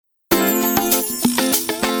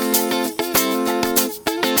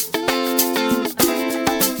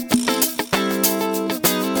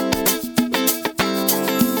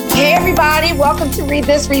everybody. Welcome to Read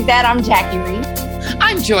This, Read That. I'm Jackie Reed.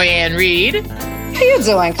 I'm Joyanne Reed. How you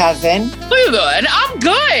doing, cousin? How you doing? I'm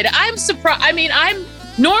good. I'm surprised. I mean,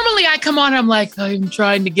 normally I come on, I'm like, I'm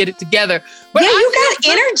trying to get it together. But yeah, you got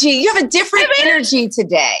energy. You have a different energy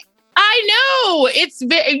today. I know. It's,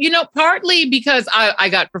 partly because I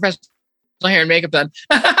got professional hair and makeup done.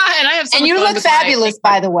 And I have and you look fabulous,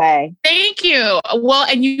 by the way. Thank you. Well,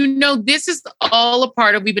 and this is all a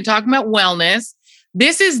part of, we've been talking about wellness.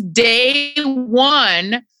 This is day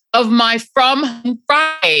one of my From Home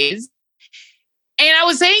Fridays. And I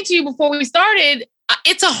was saying to you before we started,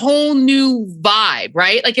 it's a whole new vibe,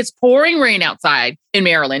 right? Like, it's pouring rain outside in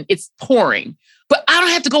Maryland. It's pouring, but I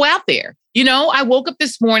don't have to go out there. I woke up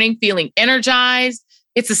this morning feeling energized.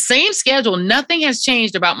 It's the same schedule. Nothing has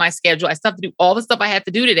changed about my schedule. I still have to do all the stuff I had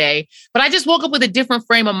to do today, but I just woke up with a different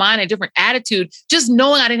frame of mind, a different attitude. Just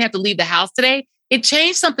knowing I didn't have to leave the house today, it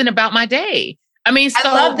changed something about my day. I mean, so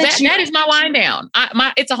that is my wind down.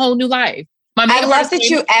 It's a whole new life. I love that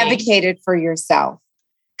you advocated for yourself.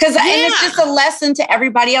 And it's just a lesson to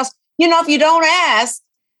everybody else. If you don't ask,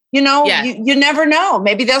 you never know.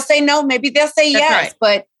 Maybe they'll say no, maybe they'll say yes.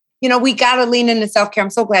 Right. But, we got to lean into self-care. I'm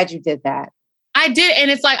so glad you did that. I did. And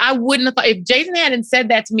it's like, I wouldn't have thought, if Jason hadn't said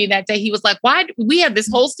that to me that day, he was like, why? We have this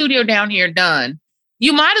whole studio down here done.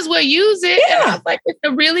 You might as well use it. Yeah. And I was like, it's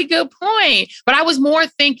a really good point. But I was more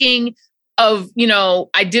thinking of,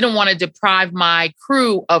 I didn't want to deprive my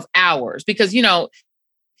crew of hours because,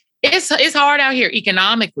 it's hard out here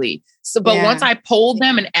economically. So, but once I polled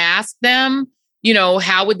them and asked them,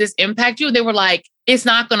 how would this impact you? They were like, it's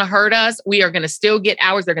not going to hurt us. We are going to still get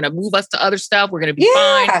hours. They're going to move us to other stuff. We're going to be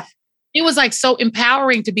fine. It was like so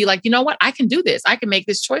empowering to be like, you know what? I can do this. I can make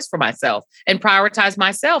this choice for myself and prioritize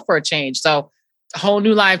myself for a change. So a whole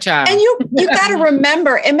new life, child. And you got to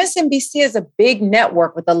remember, MSNBC is a big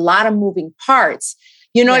network with a lot of moving parts.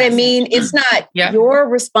 You know what I mean? It's not your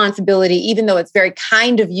responsibility, even though it's very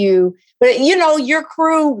kind of you. But, your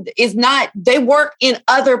crew is not, they work in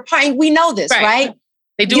other parts. We know this, right?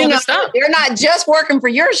 They do other stuff. They're not just working for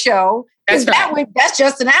your show. That's that's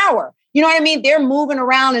just an hour. You know what I mean? They're moving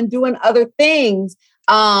around and doing other things.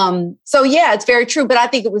 So, it's very true. But I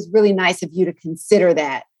think it was really nice of you to consider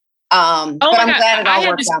that. But I'm glad it all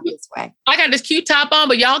worked out this way. I got this cute top on,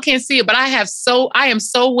 but y'all can't see it. But I am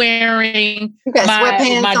so wearing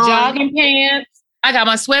my jogging pants. I got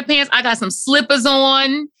my sweatpants. I got some slippers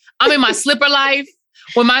on. I'm in my slipper life.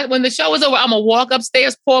 When the show is over, I'm gonna walk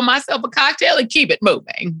upstairs, pour myself a cocktail, and keep it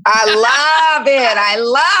moving. I love it. I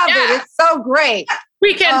love it. It's so great.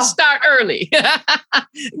 We can start early. How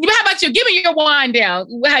about you? Give me your wind down.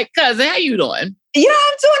 Hey, cousin, how you doing? I'm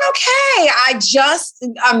doing okay.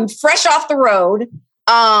 I'm fresh off the road.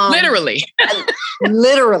 Literally.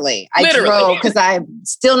 I drove because I'm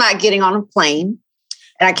still not getting on a plane.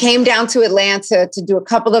 And I came down to Atlanta to do a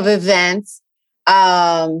couple of events.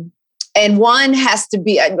 And one has to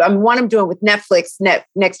be, one I'm doing with Netflix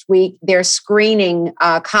next week. They're screening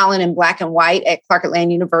Colin in Black and White at Clark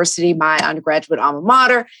Atlanta University, my undergraduate alma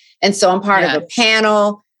mater. And so I'm part of a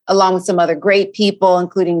panel along with some other great people,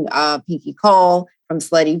 including Pinky Cole from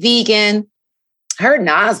Slutty Vegan. I heard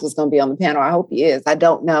Nas was going to be on the panel. I hope he is. I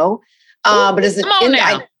don't know. But it's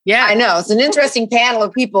I know. It's an interesting panel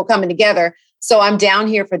of people coming together. So I'm down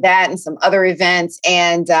here for that and some other events.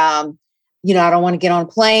 And, I don't want to get on a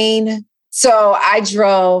plane. So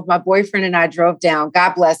my boyfriend and I drove down,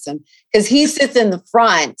 God bless him, because he sits in the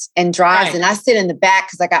front and drives and I sit in the back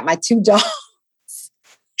because I got my two dogs.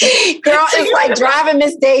 Girl, it's like driving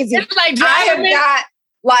Miss Daisy. It's like driving I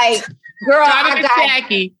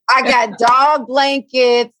got dog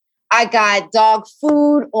blankets. I got dog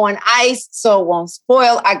food on ice so it won't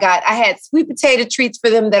spoil. I had sweet potato treats for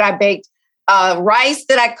them that I baked, rice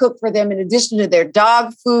that I cooked for them in addition to their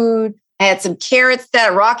dog food. I had some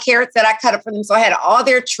raw carrots that I cut up for them. So I had all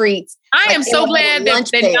their treats. I am so glad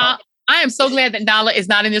that Nala is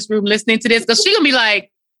not in this room listening to this because she's gonna be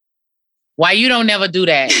like, why you don't never do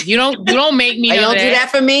that? You don't make me. You don't do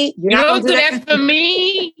that for me. You don't do that for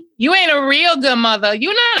me. You ain't a real good mother.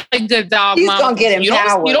 You're not a good dog mama. She's gonna get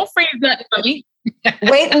empowered. You don't freeze nothing for me.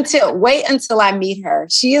 Wait until I meet her.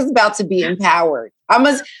 She is about to be empowered. I'm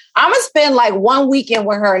gonna spend like one weekend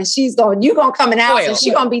with her, and you're gonna come in the house, and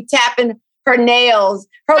she's gonna be tapping her nails,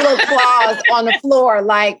 her little claws on the floor,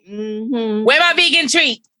 like, Where my vegan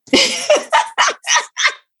treat?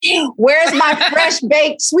 Where's my fresh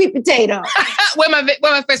baked sweet potato? Where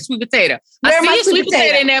my fresh sweet potato? I see your sweet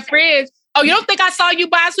potato in that fridge. Oh, you don't think I saw you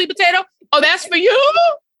buy a sweet potato? Oh, that's for you?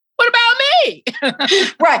 What about me?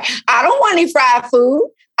 Right. I don't want any fried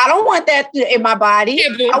food. I don't want that in my body.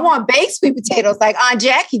 I want baked sweet potatoes like Aunt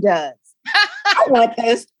Jackie does. I want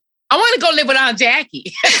this. I want to go live with Aunt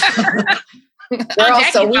Jackie.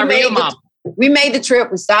 So we made the trip.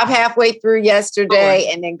 We stopped halfway through yesterday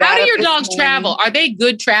and then got How do your dogs travel? Are they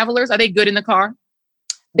good travelers? Are they good in the car?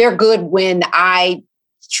 They're good when I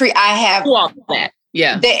have that.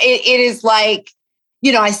 Yeah. It is like,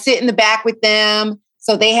 I sit in the back with them.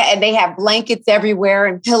 So they have blankets everywhere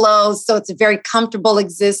and pillows. So it's a very comfortable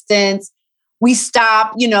existence. We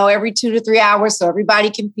stop, every 2 to 3 hours so everybody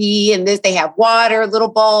can pee. And they have water, little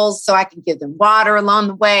bowls, so I can give them water along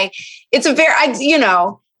the way. It's a very, part of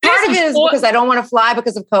it is because I don't want to fly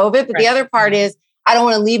because of COVID. But the other part is I don't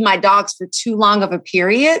want to leave my dogs for too long of a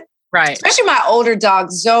period. Right. Especially my older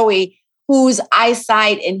dog, Zoe, whose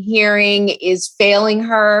eyesight and hearing is failing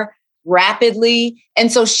her rapidly.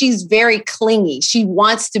 And so she's very clingy. She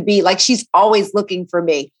wants to be she's always looking for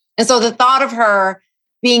me. And so the thought of her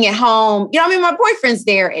being at home, my boyfriend's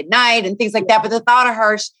there at night and things like that. But the thought of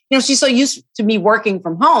her, she's so used to me working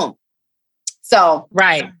from home. So,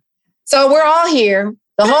 right. So we're all here.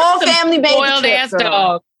 The whole family made spoiled ass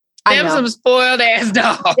dog. Them some spoiled ass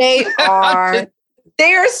dogs. They are.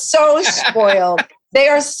 They are so spoiled. They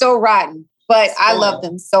are so rotten. But I love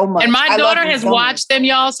them so much. And my daughter has watched them,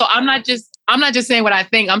 y'all. So I'm not just saying what I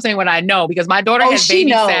think. I'm saying what I know because my daughter has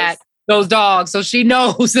babysat those dogs. So she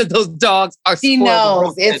knows that those dogs are spoiled. She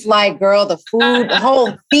knows. It's like, girl, the food, the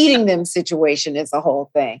whole feeding them situation is a whole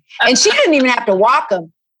thing. And she didn't even have to walk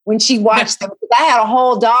them when she watched them. I had a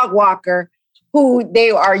whole dog walker who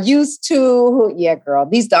they are used to. Yeah, girl,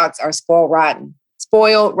 these dogs are spoiled rotten.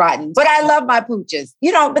 But I love my pooches,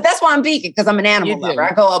 but that's why I'm vegan, because I'm an animal lover.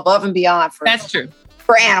 I go above and beyond that's true.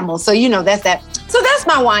 For animals. So, that's that. So that's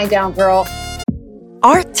my wind down, girl.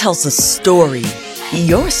 Art tells a story,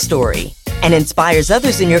 your story, and inspires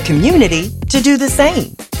others in your community to do the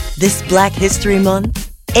same. This Black History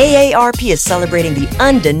Month, AARP is celebrating the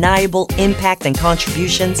undeniable impact and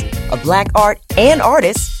contributions of Black art and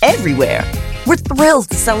artists everywhere. We're thrilled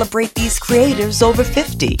to celebrate these creators over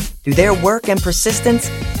 50. Through their work and persistence,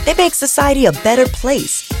 they make society a better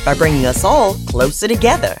place by bringing us all closer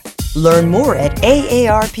together. Learn more at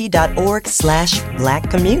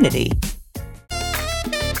aarp.org/Black-community.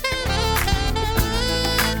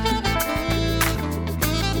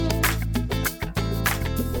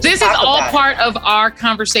 This is all part of our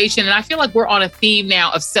conversation. And I feel like we're on a theme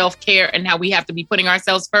now of self-care and how we have to be putting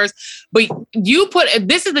ourselves first. But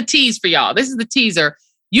this is the tease for y'all. This is the teaser.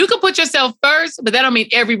 You can put yourself first, but that don't mean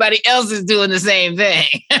everybody else is doing the same thing.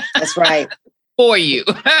 That's right. For you.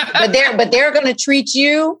 but they're going to treat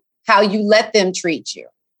you how you let them treat you.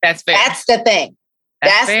 That's fair. That's the thing.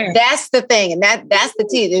 That's the thing. And that's the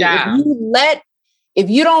tease. Yeah. If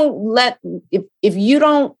you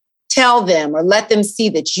don't tell them or let them see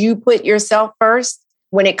that you put yourself first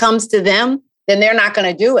when it comes to them, then they're not going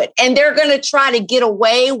to do it. And they're going to try to get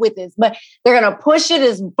away with this, but they're going to push it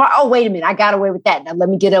as far. Oh, wait a minute. I got away with that. Now let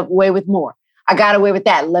me get away with more. I got away with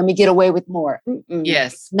that. Let me get away with more. Mm-mm.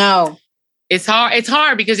 Yes. No. It's hard. It's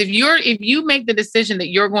hard because if you make the decision that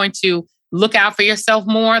you're going to look out for yourself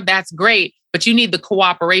more, that's great. But you need the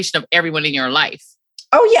cooperation of everyone in your life.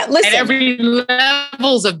 Oh, yeah. Listen. At every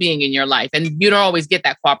levels of being in your life. And you don't always get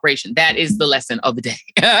that cooperation. That is the lesson of the day.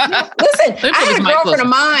 Listen, I had a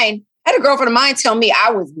girlfriend of mine tell me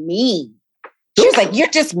I was mean. She was like, you're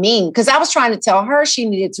just mean. Because I was trying to tell her she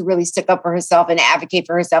needed to really stick up for herself and advocate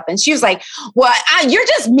for herself. And she was like, well, you're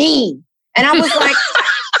just mean. And I was like,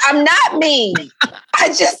 I'm not mean. I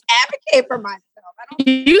just advocate for myself.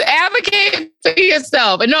 You advocate for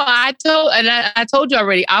yourself. And no, I told you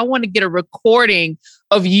already, I want to get a recording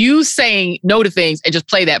of you saying no to things and just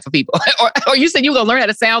play that for people. or you said you were going to learn how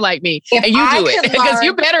to sound like me and you do it because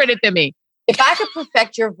you're better at it than me. If I could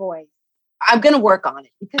perfect your voice, I'm going to work on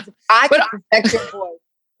it because if I could perfect your voice,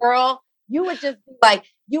 girl, you would be like,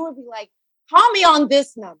 call me on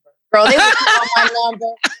this number. Girl, they would call my number.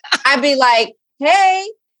 I'd be like, hey,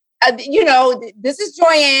 this is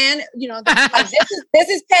Joyanne. This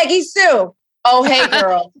is Peggy Sue. Oh, hey,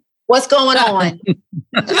 girl, what's going on?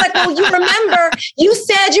 She's like, well, you remember you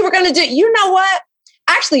said you were going to do. You know what?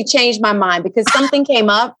 I actually changed my mind because something came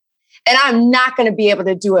up, and I'm not going to be able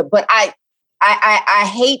to do it. But I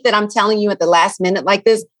hate that I'm telling you at the last minute like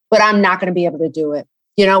this, but I'm not going to be able to do it.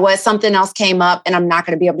 You know what? Something else came up, and I'm not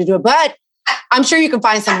going to be able to do it. But I'm sure you can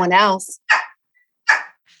find someone else.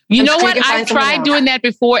 You know what? I've tried doing that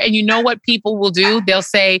before. And you know what people will do? They'll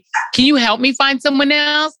say, can you help me find someone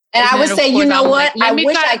else? And I would say, you know what? I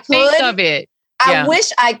wish I could. Think of it. I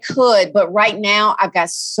wish I could. But right now, I've got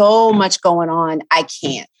so much going on. I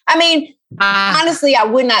can't. I mean, honestly, I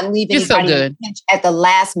would not leave anybody at the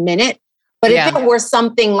last minute. But if it were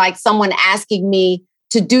something like someone asking me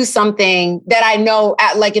to do something that I know,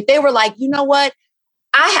 like if they were like, you know what,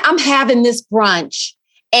 I'm having this brunch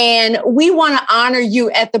and we want to honor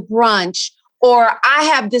you at the brunch, or I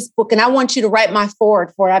have this book and I want you to write my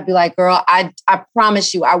foreword for it. I'd be like, girl, I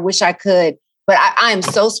promise you, I wish I could, but I am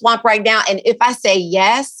so swamped right now. And if I say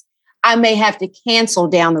yes, I may have to cancel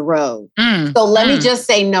down the road. So let me just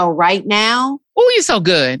say no right now. Oh, you're so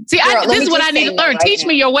good. See, Girl, this is what I need to learn. Teach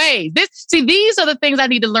me your ways. These are the things I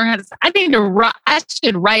need to learn how to say. I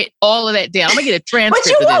should write all of that down. I'm going to get a transcript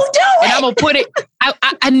but you won't do it. And I'm going to put it.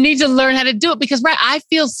 I need to learn how to do it because, I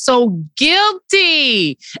feel so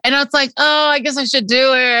guilty. And I was like, oh, I guess I should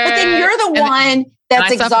do it. But then you're the one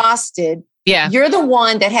that's exhausted. Yeah. You're the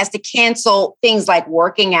one that has to cancel things like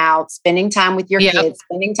working out, spending time with your kids,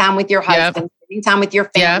 spending time with your husband, spending time with your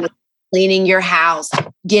family, cleaning your house,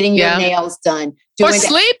 getting your nails done, or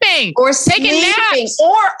sleeping, or taking naps,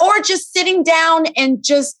 or just sitting down and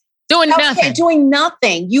just doing nothing. Doing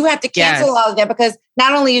nothing. You have to cancel all of that because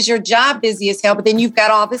not only is your job busy as hell, but then you've got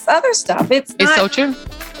all this other stuff. It's so true.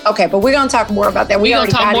 Okay, but we're going to talk more about that. We're going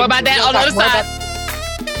to talk more about that on the other side.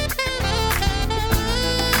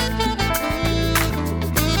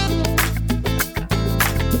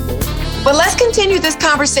 But let's continue this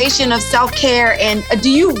conversation of self-care. And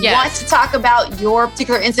do you want to talk about your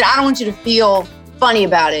particular incident? I don't want you to feel funny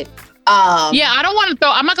about it. I don't want to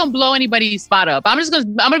I'm not going to blow anybody's spot up. I'm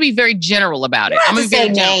going to be very general about it. I'm going to say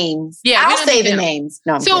names. Yeah, I'll say the names.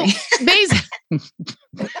 No,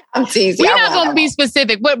 I'm teasing. We're not going to be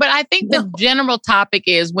specific, but I think the general topic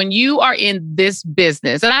is when you are in this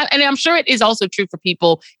business, and I'm sure it is also true for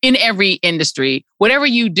people in every industry, whatever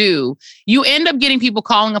you do, you end up getting people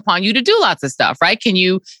calling upon you to do lots of stuff, right? Can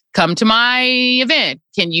you come to my event?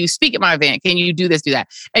 Can you speak at my event? Can you do this, do that?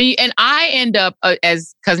 And I end up,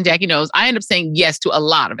 as Cousin Jackie knows, I end up saying yes to a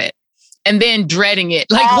lot of it and then dreading it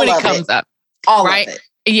when it comes up. All of it.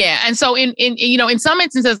 Yeah. And so in some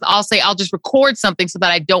instances, I'll say, I'll just record something so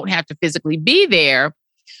that I don't have to physically be there.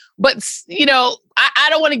 But, I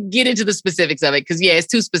don't want to get into the specifics of it because, it's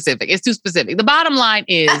too specific. It's too specific. The bottom line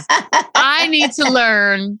is I need to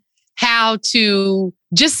learn how to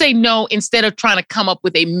just say no instead of trying to come up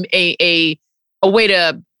with a way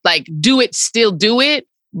to do it.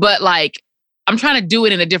 But I'm trying to do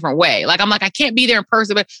it in a different way. I can't be there in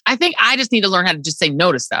person, but I think I just need to learn how to just say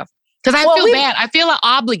no to stuff. Because I feel bad. I feel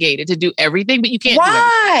obligated to do everything, but you can't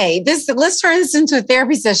do everything. Let's turn this into a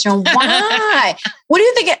therapy session. Why? What do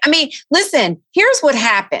you think? I mean, listen, here's what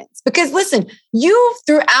happens. Because listen, you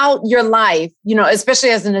throughout your life, especially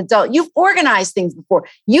as an adult, you've organized things before.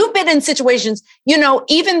 You've been in situations,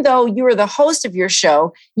 even though you are the host of your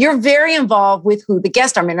show, you're very involved with who the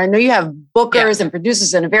guests are. I mean, I know you have bookers and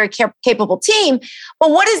producers and a very capable team. But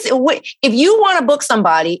if you want to book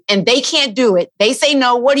somebody and they can't do it, they say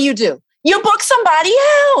no, what do? You book somebody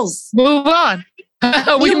else. Move on.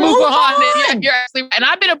 We move on. And you're actually, and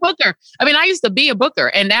I've been a booker. I mean, I used to be a booker,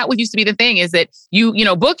 and that used to be the thing is that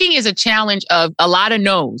booking is a challenge of a lot of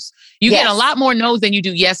no's. You get a lot more no's than you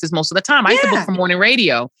do yeses most of the time. I used to book for morning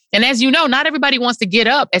radio. And as you know, not everybody wants to get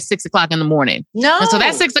up at 6 o'clock in the morning. No. And so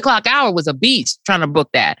that 6 o'clock hour was a beast trying to book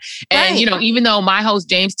that. And, even though my host,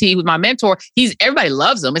 James T., who's my mentor, everybody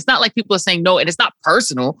loves him. It's not like people are saying no, and it's not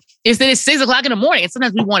personal. It's that it's 6 o'clock in the morning. And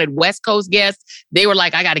sometimes we wanted West Coast guests. They were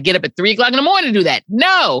like, I got to get up at 3 o'clock in the morning to do that.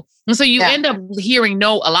 No. And so you end up hearing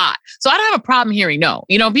no a lot. So I don't have a problem hearing no.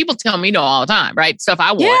 People tell me no all the time, right? Stuff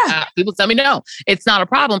I want. People tell me no. It's not a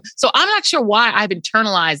problem. So I'm not sure why I've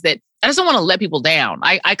internalized that. I just don't want to let people down.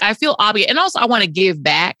 I feel obligated. And also I want to give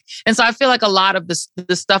back. And so I feel like a lot of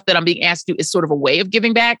the stuff that I'm being asked to do is sort of a way of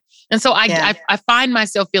giving back. And so I find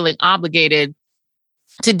myself feeling obligated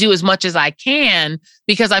to do as much as I can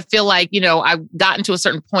because I feel like, I've gotten to a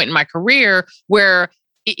certain point in my career where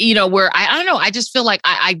I don't know, I just feel like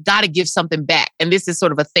I got to give something back. And this is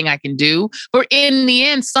sort of a thing I can do. But in the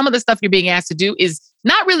end, some of the stuff you're being asked to do is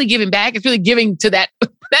not really giving back. It's really giving to that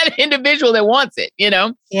individual that wants it,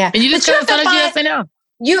 Yeah. And you just sometimes say no.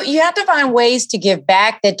 You have to find ways to give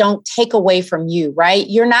back that don't take away from you, right?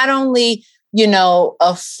 You're not only,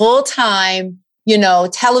 a full-time,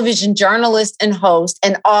 television journalist and host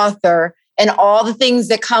and author and all the things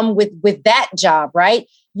that come with that job, right?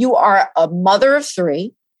 You are a mother of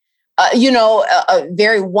 3,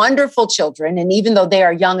 very wonderful children. And even though they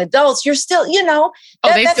are young adults, you're still,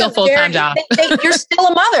 they still full-time job. You're still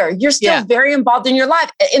a mother. You're still very involved in their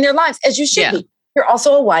lives, as you should be. You're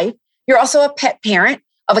also a wife. You're also a pet parent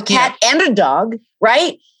of a cat and a dog,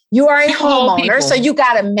 right? You are a homeowner. So you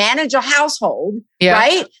got to manage a household,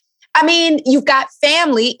 right? I mean, you've got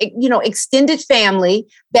family, extended family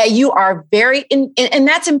that you are and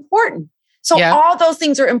that's important. So all those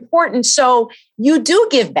things are important. So you do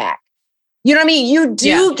give back. You know what I mean? You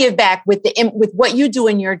do give back with what you do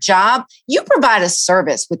in your job. You provide a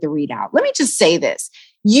service with the readout. Let me just say this.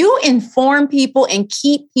 You inform people and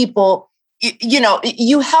keep people,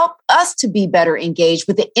 you help us to be better engaged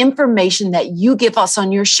with the information that you give us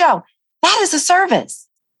on your show. That is a service.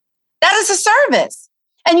 That is a service.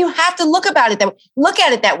 And you have to look at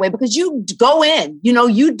it that way because you go in,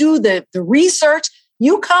 you do the research,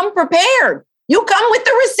 you come prepared, you come with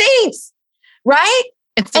the receipts, right?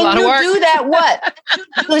 It's a lot of work. And you do that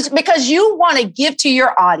what? Because you want to give to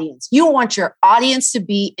your audience. You want your audience to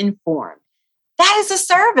be informed. That is a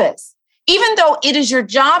service. Even though it is your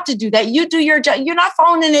job to do that, you do your job. You're not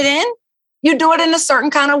phoning it in. You do it in a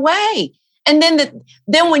certain kind of way. And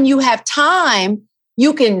then when you have time,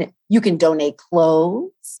 you can donate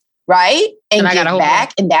clothes, right? And give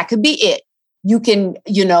back. And that could be it. You can,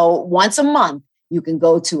 once a month, you can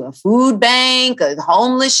go to a food bank, a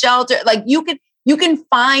homeless shelter. Like you can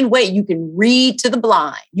find ways. You can read to the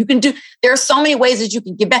blind. There are so many ways that you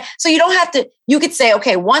can give back. So you don't have to, you could say,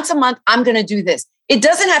 okay, once a month, I'm going to do this. It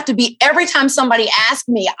doesn't have to be every time somebody asks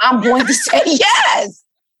me, I'm going to say yes.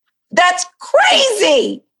 That's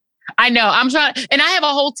crazy. I know. I'm trying, and I have a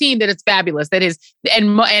whole team that is fabulous. That is,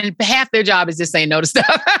 and half their job is just saying no to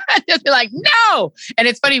stuff. Just be like, no. And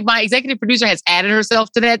it's funny. My executive producer has added herself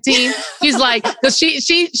to that team. She's like, because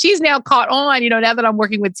she's now caught on. Now that I'm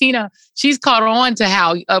working with Tina, she's caught on to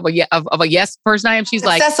how of a yes person I am. She's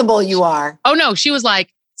like, accessible you are. Oh no, she was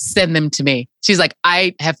like, send them to me. She's like,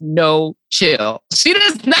 I have no chill. She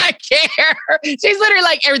does not care. She's literally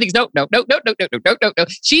like, everything's no.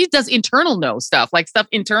 She does internal no stuff, like stuff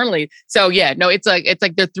internally. So yeah, no, it's like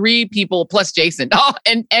the three people plus Jason,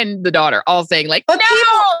 and the daughter, all saying like, but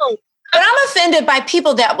no. But I'm offended by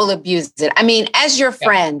people that will abuse it. I mean, as your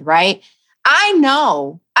friend, right?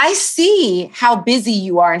 I see how busy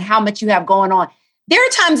you are and how much you have going on. There are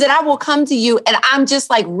times that I will come to you and I'm just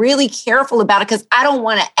like really careful about it because I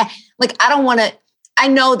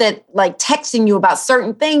know that like texting you about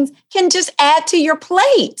certain things can just add to your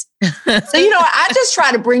plate. So, I just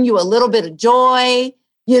try to bring you a little bit of joy,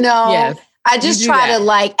 Yes, I just try to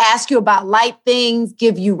like ask you about light things,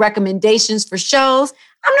 give you recommendations for shows.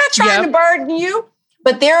 I'm not trying to burden you,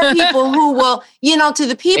 but there are people who will, to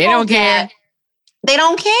the people they don't care. They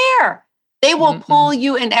don't care. They will pull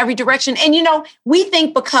you in every direction. And, we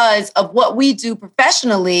think because of what we do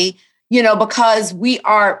professionally, because we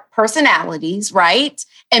are personalities, right?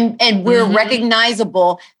 And we're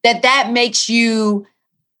recognizable, that makes you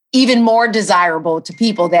even more desirable to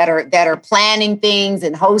people that are planning things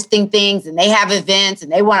and hosting things and they have events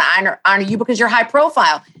and they want to honor you because you're high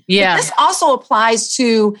profile. Yeah. But this also applies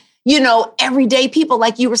to, everyday people,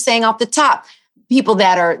 like you were saying off the top. People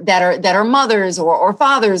that are mothers or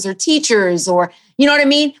fathers or teachers or, you know what I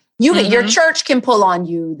mean? Your church can pull on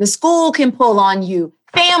you. The school can pull on you.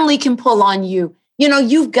 Family can pull on you.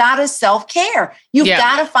 You've got to self-care. You've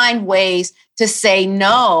got to find ways to say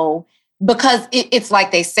no because it's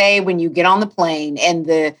like they say when you get on the plane and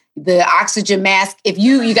the oxygen mask, if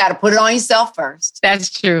you got to put it on yourself first.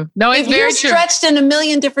 That's true. No, it's very true. If you're stretched in a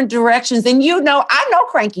million different directions, then I know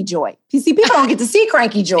Cranky Joy. You see, people don't get to see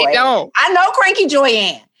Cranky Joy. They don't. I know Cranky Joy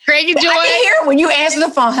Ann. Cranky Joy. I can hear it when you answer the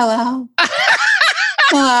phone. Hello.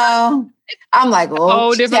 Hello. I'm like,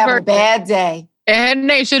 she's having a bad day. And her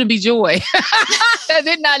name shouldn't be Joy.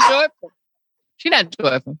 They're not joyful. She's not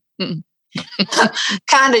joyful.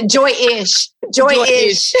 Kind of joy-ish.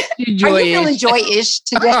 Joy-ish. Are you feeling joy-ish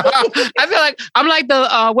today? I feel like I'm like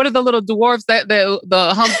the what are the little dwarfs that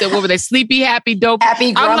the hump that what were they? Sleepy, happy, dope.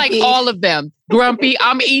 Happy, grumpy. I'm like all of them. Grumpy.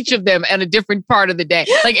 I'm each of them at a different part of the day.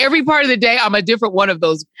 Like every part of the day, I'm a different one of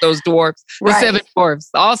those dwarfs. The 7 dwarfs.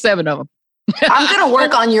 All 7 of them. I'm going to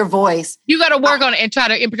work on your voice. You got to work on it and try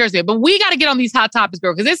to impress it. But we got to get on these hot topics,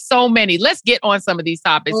 girl, because there's so many. Let's get on some of these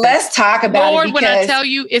topics. Let's talk about it. When I tell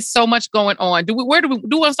you, it's so much going on. Where do we want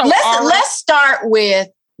to start? Let's start with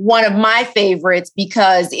one of my favorites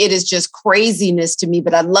because it is just craziness to me.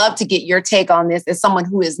 But I'd love to get your take on this as someone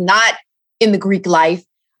who is not in the Greek life.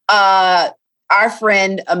 Our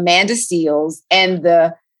friend Amanda Seales and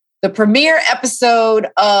the premiere episode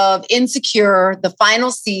of Insecure, the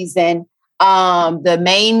final season. The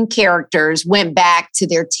main characters went back to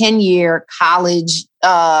their 10-year college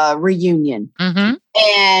reunion.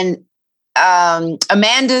 And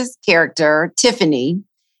Amanda's character, Tiffany,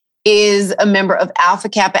 is a member of Alpha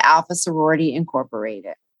Kappa Alpha Sorority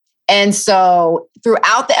Incorporated. And so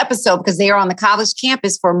throughout the episode, because they are on the college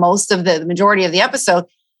campus for most of the majority of the episode,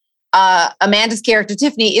 Amanda's character,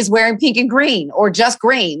 Tiffany, is wearing pink and green or just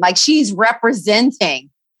green. Like she's representing.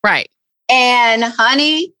 Right. And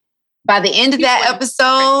honey, by the end of that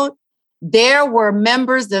episode, there were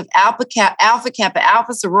members of Alpha Kappa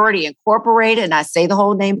Alpha Sorority Incorporated, and I say the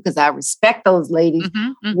whole name because I respect those ladies.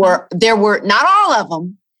 There were not all of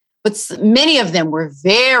them, but many of them were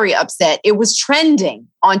very upset. It was trending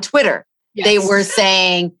on Twitter. Yes. They were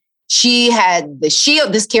saying she had the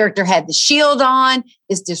shield. This character had the shield on.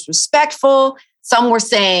 It's disrespectful. Some were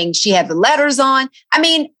saying she had the letters on. I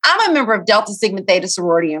mean, I'm a member of Delta Sigma Theta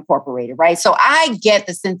Sorority Incorporated, right? So I get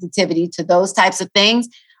the sensitivity to those types of things.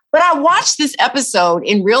 But I watched this episode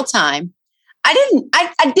in real time. I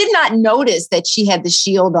did not notice that she had the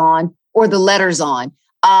shield on or the letters on.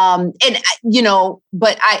 But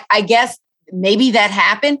I guess maybe that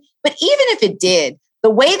happened. But even if it did, the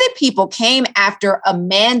way that people came after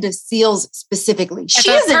Amanda Seales specifically, she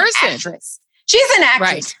is an actress. She's an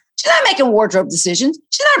actress. Right. She's not making wardrobe decisions.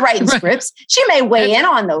 She's not writing scripts. She may weigh in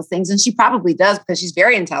on those things, and she probably does because she's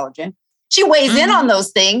very intelligent. She weighs in on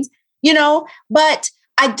those things, but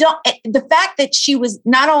the fact that she was,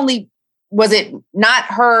 not only was it not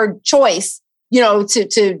her choice,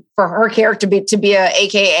 for her character to be a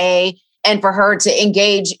AKA and for her to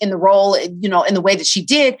engage in the role, in the way that she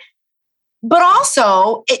did, but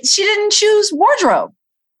also she didn't choose wardrobe.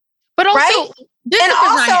 But also, right? Go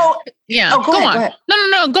ahead. No, go ahead.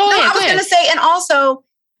 I was going to say, and also,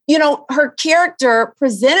 her character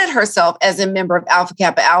presented herself as a member of Alpha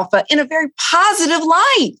Kappa Alpha in a very positive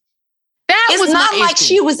light. It's not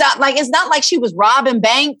like she was robbing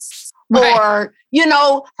banks or,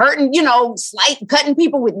 hurting, cutting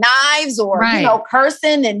people with knives or,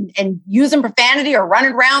 cursing and using profanity or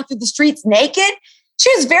running around through the streets naked. She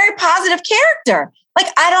was a very positive character.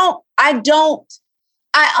 Like,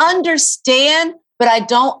 I understand, but I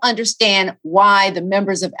don't understand why the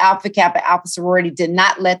members of Alpha Kappa Alpha Sorority did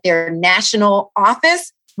not let their national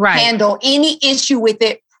office handle any issue with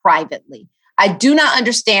it privately. I do not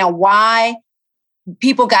understand why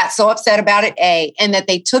people got so upset about it, A, and that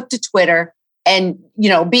they took to Twitter, and,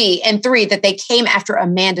 B, and 3, that they came after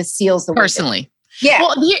Amanda Seales personally. Yeah.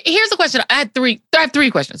 Well, here's the question. I have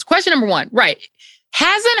three questions. Question number 1, right.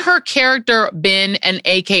 Hasn't her character been an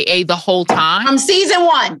AKA the whole time? From season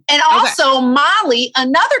 1. And also Molly,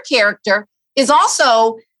 another character, is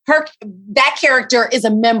also that character is a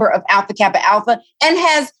member of Alpha Kappa Alpha and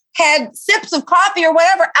has had sips of coffee or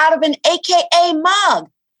whatever out of an AKA mug.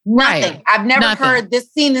 Nothing. Right. I've never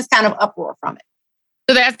seen this kind of uproar from it.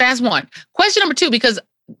 So that's one. Question number 2, because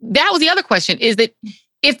that was the other question, is that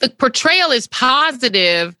if the portrayal is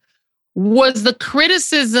positive, was the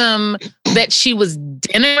criticism that she was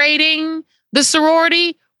denigrating the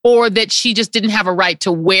sorority, or that she just didn't have a right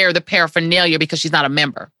to wear the paraphernalia because she's not a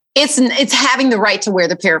member? It's having the right to wear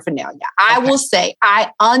the paraphernalia. I will say,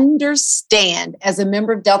 I understand, as a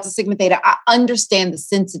member of Delta Sigma Theta, I understand the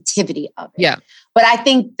sensitivity of it. Yeah. But I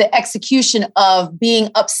think the execution of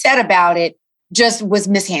being upset about it just was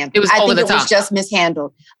mishandled. It was just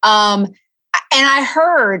mishandled. And I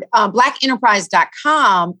heard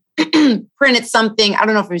blackenterprise.com printed something, I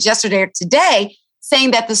don't know if it was yesterday or today,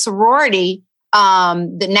 saying that the sorority,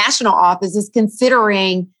 the national office, is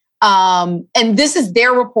considering, and this is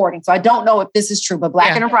their reporting, so I don't know if this is true, but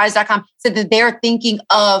blackenterprise.com said that they're thinking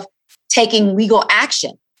of taking legal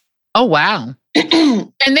action. Oh, wow.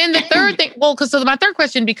 And then the third thing, my third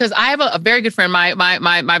question, because I have a very good friend,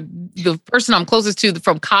 the person I'm closest to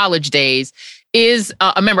from college days is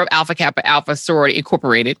a member of Alpha Kappa Alpha Sorority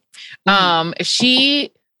Incorporated.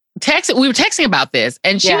 She texted, we were texting about this,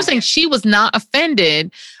 and she was saying she was not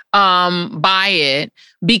offended by it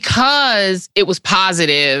because it was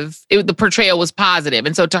positive. The portrayal was positive.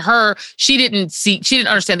 And so to her, she didn't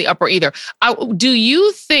understand the uproar either. Do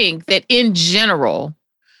you think that in general,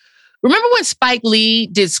 remember when Spike Lee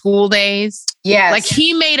did School Days? Yes. Like,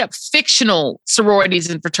 he made up fictional sororities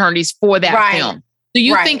and fraternities for that film. Do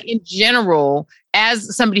you think in general,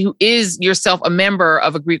 as somebody who is yourself a member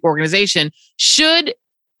of a Greek organization, should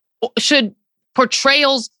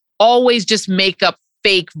portrayals always just make up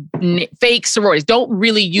fake sororities? Don't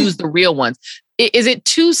really use the real ones. Is it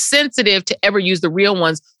too sensitive to ever use the real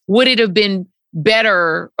ones? Would it have been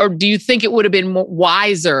better, or do you think it would have been more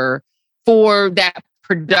wiser for that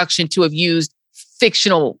production to have used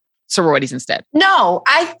fictional sororities instead? No,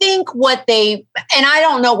 I think and I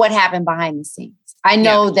don't know what happened behind the scenes. I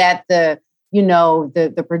know that the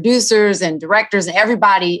producers and directors and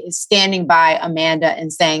everybody is standing by Amanda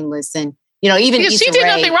and saying, listen, even because Issa she did Rae,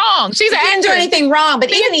 nothing wrong. She didn't do anything wrong,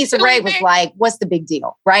 but even Issa Rae was like, what's the big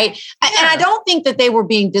deal, right? Yeah. And I don't think that they were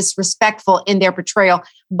being disrespectful in their portrayal,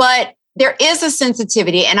 but there is a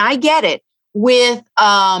sensitivity, and I get it, with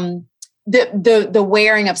the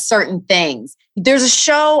wearing of certain things. There's a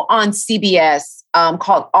show on CBS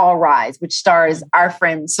called All Rise, which stars our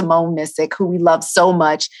friend Simone Missick, who we love so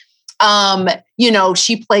much.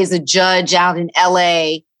 She plays a judge out in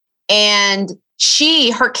LA, and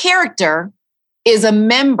her character is a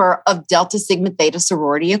member of Delta Sigma Theta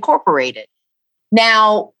Sorority Incorporated.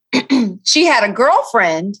 Now, she had a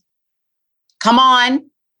girlfriend come on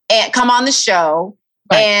the show.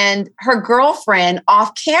 Right. And her girlfriend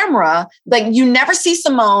off camera, like you never see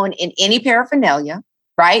Simone in any paraphernalia,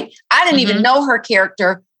 right? I didn't even know her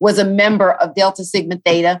character was a member of Delta Sigma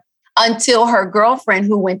Theta until her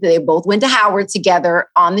girlfriend they both went to Howard together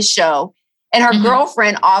on the show. And her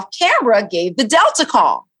girlfriend off camera gave the Delta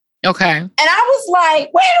call. Okay. And I was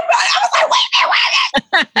like, wait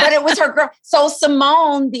a minute. But it was her girl. So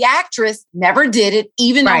Simone, the actress, never did it,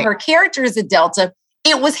 even though her character is a Delta.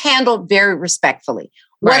 It was handled very respectfully.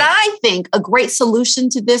 Right. What I think a great solution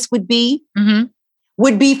to this would be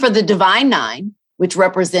for the Divine Nine, which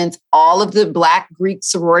represents all of the Black Greek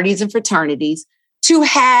sororities and fraternities, to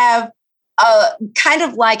have a kind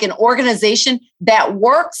of like an organization that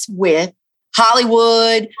works with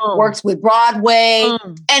Hollywood, works with Broadway.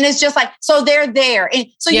 And it's just like, so they're there. And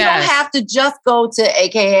so you don't have to just go to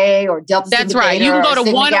AKA or Delta Sigma That's right. Theta, You can go to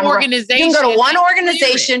Sigma one Gamma. organization. You can go to one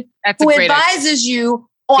organization who advises you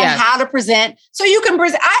on how to present. So you can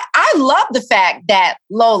present. I love the fact that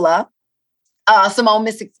Lola, Simone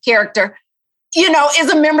Missick's character, is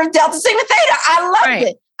a member of Delta Sigma Theta. I loved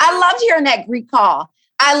it. I loved hearing that Greek call.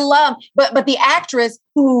 But the actress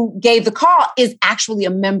who gave the call is actually a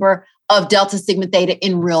member of Delta Sigma Theta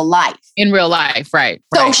in real life. In real life, right.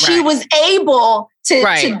 So she was able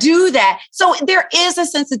to do that. So there is a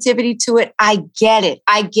sensitivity to it. I get it.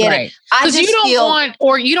 Because you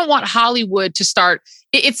don't want Hollywood to start.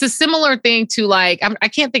 It's a similar thing to like, I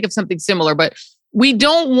can't think of something similar, but we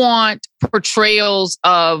don't want portrayals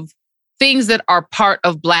of things that are part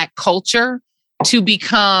of Black culture to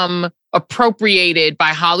become appropriated by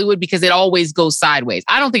Hollywood because it always goes sideways.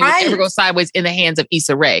 I don't think it would ever go sideways in the hands of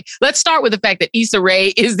Issa Rae. Let's start with the fact that Issa Rae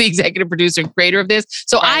is the executive producer and creator of this.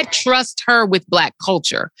 So I trust her with Black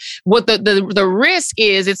culture. What the risk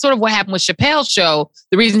is, it's sort of what happened with Chappelle's show.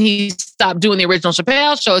 The reason he stopped doing the original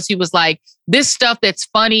Chappelle show is he was like, this stuff that's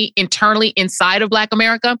funny internally inside of Black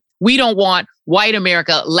America, we don't want white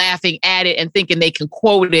America laughing at it and thinking they can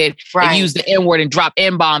quote it and use the N-word and drop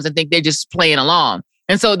N-bombs and think they're just playing along.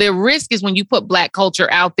 And so the risk is when you put Black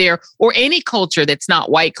culture out there or any culture that's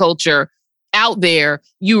not white culture out there,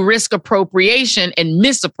 you risk appropriation and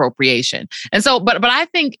misappropriation. And so, but I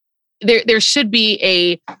think there should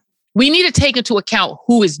be we need to take into account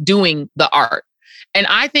who is doing the art. And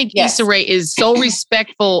I think Issa Rae is so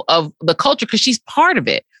respectful of the culture because she's part of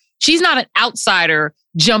it. She's not an outsider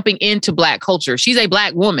jumping into Black culture. She's a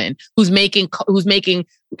Black woman who's making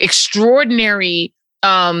extraordinary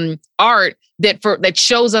art that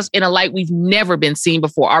shows us in a light we've never been seen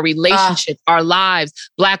before. Our relationships, our lives,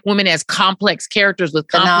 Black women as complex characters with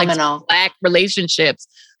complex Black relationships.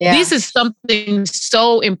 Yeah. This is something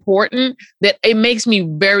so important that it makes me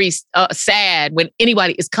very sad when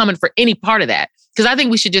anybody is coming for any part of that. Because I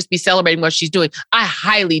think we should just be celebrating what she's doing. I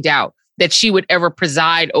highly doubt that she would ever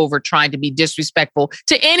preside over trying to be disrespectful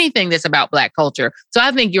to anything that's about Black culture. So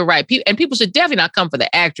I think you're right. And people should definitely not come for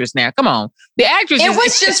the actress now. Come on. The actress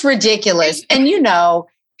was just ridiculous. And,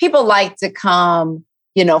 people like to come,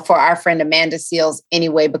 for our friend Amanda Seales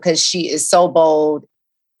anyway, because she is so bold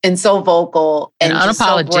and so vocal and just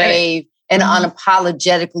so brave and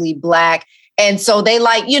unapologetically Black. And so they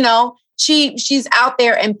like, she's out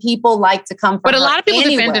there and people like to come for her. But a lot of people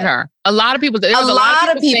defended her. A lot of people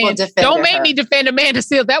defended her. Don't make me defend Amanda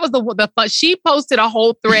Seales. That was the fun. She posted a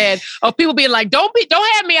whole thread of people being like, don't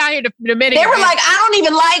have me out here defending her. They were like, I don't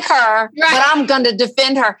even like her, but I'm going to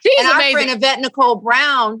defend her. She's and amazing. Our friend Yvette Nicole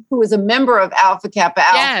Brown, who is a member of Alpha Kappa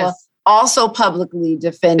Alpha, also publicly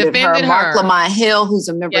defended her. Mark Lamont Hill, who's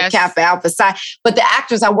a member of Kappa Alpha Psi. But the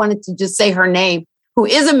actress, I wanted to just say her name, who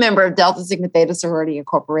is a member of Delta Sigma Theta Sorority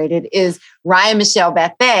Incorporated, is Ryan Michelle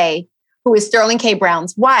Bethay, who is Sterling K.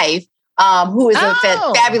 Brown's wife, who is a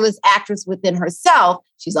fabulous actress within herself.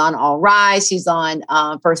 She's on All Rise. She's on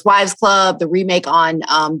First Wives Club, the remake on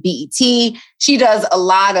BET. She does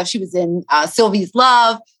she was in Sylvie's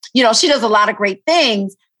Love. She does a lot of great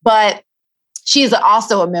things, but she is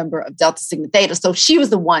also a member of Delta Sigma Theta. So she was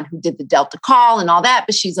the one who did the Delta call and all that,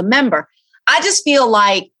 but she's a member. I just feel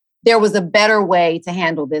like there was a better way to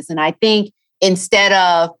handle this. And I think instead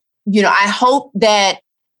of, I hope that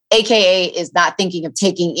AKA is not thinking of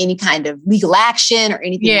taking any kind of legal action or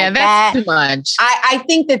anything like that. Yeah, that's too much. I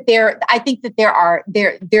think that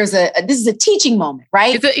this is a teaching moment,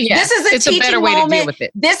 right? This is a better way to deal with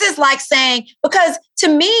it. This is like saying, because to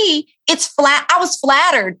me, it's flat. I was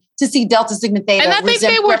flattered to see Delta Sigma Theta. And I think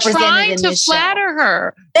they were trying to flatter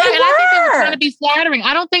her. They were. And I think they were trying to be flattering.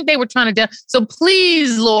 I don't think they were trying to. So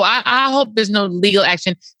please, Lord, I hope there's no legal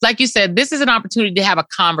action. Like you said, this is an opportunity to have a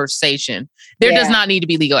conversation. There does not need to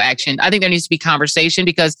be legal action. I think there needs to be conversation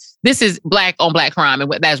because this is black on black crime,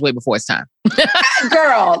 and that's way before its time.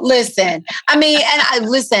 Girl, listen. I mean,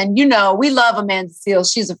 listen. You know, we love Amanda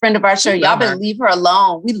Seales. She's a friend of our show. Y'all better leave her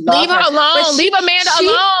alone. We love her. Leave her alone. Leave Amanda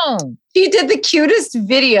alone. She did the cutest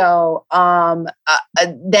video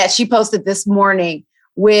that she posted this morning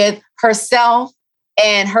with herself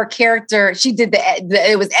and her character. She did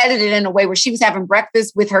it was edited in a way where she was having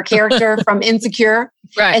breakfast with her character from Insecure.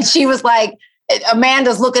 Right. And she was like,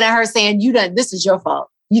 Amanda's looking at her saying, this is your fault.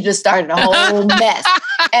 You just started a whole mess.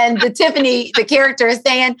 And Tiffany, the character, is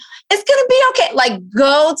saying, it's going to be okay. Like,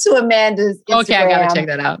 go to Amanda's Instagram. Okay, I got to check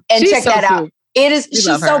that out. And check that out. She's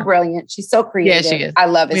so brilliant. She's so creative. Yeah, she is. I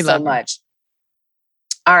love it so much.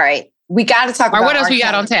 All right. We got to talk about what else we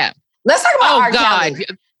got on tap? Let's talk about R. Kelly.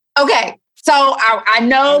 Okay. So I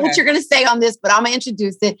know what you're going to say on this, but I'm going to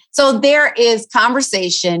introduce it. So there is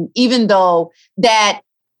conversation, even though that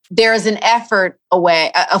there is an effort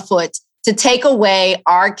afoot to take away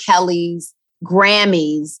R. Kelly's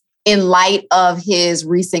Grammys in light of his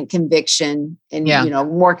recent conviction. And,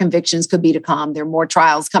 more convictions could be to come. There are more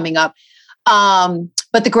trials coming up.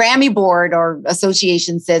 But the Grammy board or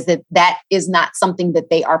association says that is not something that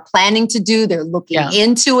they are planning to do. They're looking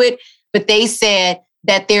into it, but they said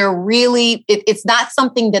that they're really, it's not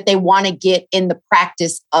something that they want to get in the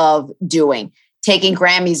practice of doing, taking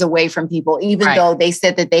Grammys away from people, even though they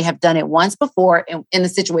said that they have done it once before in a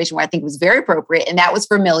situation where I think it was very appropriate. And that was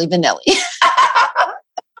for Milli Vanilli.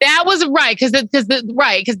 That was right. Because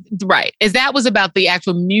that was about the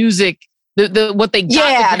actual music, what they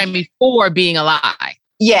got the Grammy for being a lie.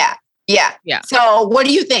 Yeah. So what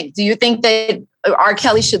do you think? Do you think that R.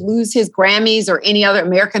 Kelly should lose his Grammys or any other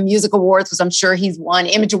American Music Awards, which I'm sure he's won,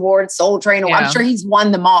 Image Awards, Soul Train, I'm sure he's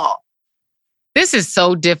won them all. This is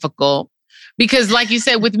so difficult because, like you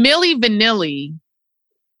said, with Milli Vanilli,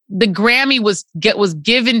 the Grammy was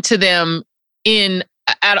given to them on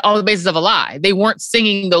the basis of a lie. They weren't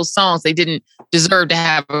singing those songs. They didn't deserve to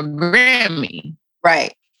have a Grammy.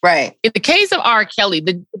 Right. In the case of R. Kelly,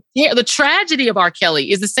 the tragedy of R.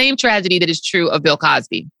 Kelly is the same tragedy that is true of Bill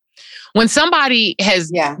Cosby. When somebody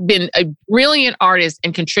has been a brilliant artist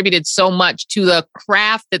and contributed so much to the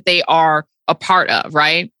craft that they are a part of,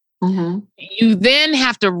 right? Mm-hmm. You then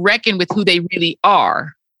have to reckon with who they really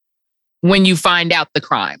are when you find out the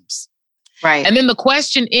crimes. Right. And then the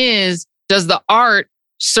question is, does the art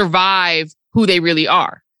survive who they really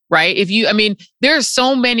are? Right. There are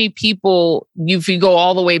so many people, if you go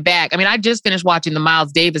all the way back. I just finished watching the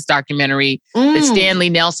Miles Davis documentary that Stanley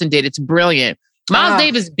Nelson did. It's brilliant. Miles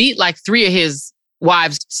Davis beat like 3 of his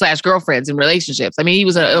wives/girlfriends in relationships. He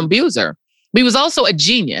was an abuser, but he was also a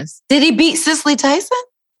genius. Did he beat Cicely Tyson?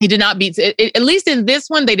 He did not beat, at least in this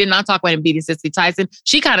one, they did not talk about him beating Cicely Tyson.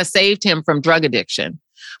 She kind of saved him from drug addiction.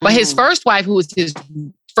 But his first wife, who was his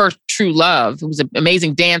first true love, who was an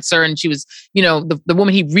amazing dancer, and she was, the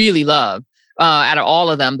woman he really loved out of all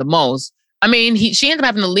of them the most. She ended up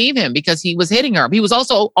having to leave him because he was hitting her. He was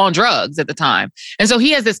also on drugs at the time. And so he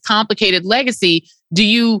has this complicated legacy. Do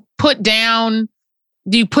you put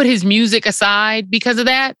his music aside because of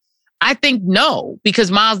that? I think no, because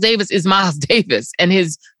Miles Davis is Miles Davis and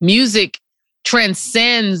his music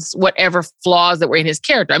transcends whatever flaws that were in his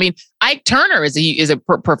character. Ike Turner is a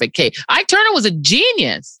perfect case. Ike Turner was a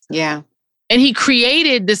genius. Yeah. And he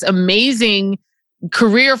created this amazing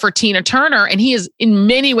career for Tina Turner, and he is in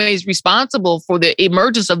many ways responsible for the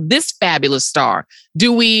emergence of this fabulous star.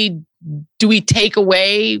 Do we take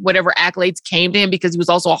away whatever accolades came to him because he was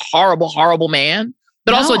also a horrible, horrible man,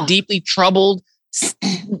 but also a deeply troubled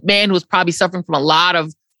man who was probably suffering from a lot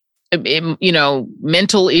of,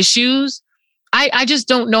 mental issues? I just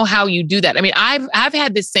don't know how you do that. I've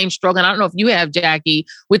had this same struggle, and I don't know if you have, Jackie,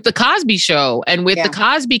 with the Cosby Show and with the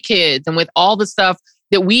Cosby Kids and with all the stuff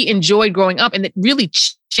that we enjoyed growing up, and that really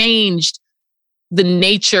changed the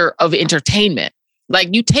nature of entertainment. Like,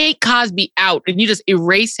 you take Cosby out and you just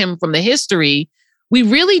erase him from the history, we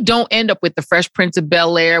really don't end up with the Fresh Prince of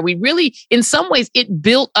Bel-Air. We really, in some ways, it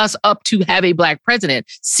built us up to have a Black president.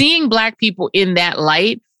 Seeing Black people in that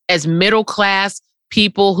light as middle class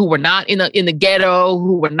people who were not in the ghetto,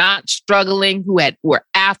 who were not struggling, who were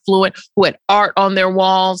affluent, who had art on their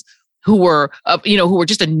walls. who were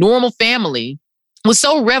just a normal family was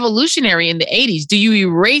so revolutionary in the 80s. Do you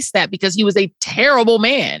erase that because he was a terrible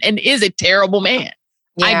man and is a terrible man?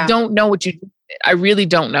 Yeah. I don't know what you did. I really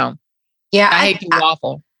don't know. Yeah. I hate to be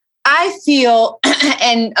awful. I feel,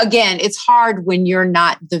 and again, it's hard when you're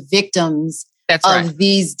not the victims of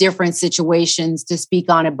these different situations to speak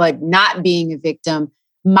on it, but not being a victim,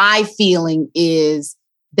 my feeling is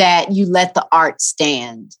that you let the art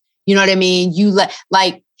stand. You know what I mean?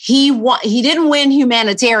 He didn't win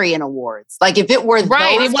humanitarian awards. Like if it were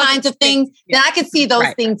those kinds of things, then I could see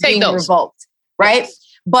those things being revoked, right?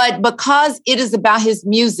 But because it is about his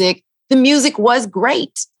music, the music was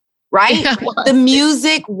great, right? Yeah, the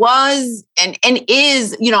music was and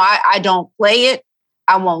is, I don't play it.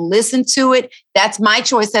 I won't listen to it. That's my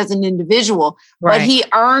choice as an individual. Right. But he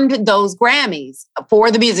earned those Grammys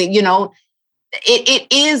for the music. It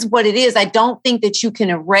is what it is. I don't think that you can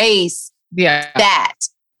erase that.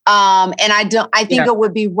 And I think it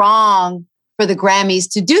would be wrong for the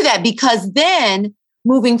Grammys to do that, because then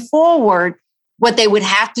moving forward, what they would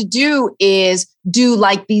have to do is do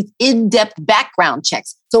like these in-depth background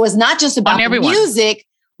checks. So it's not just about the music,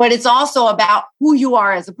 but it's also about who you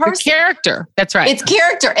are as a person. The character. That's right. It's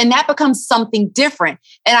character. And that becomes something different.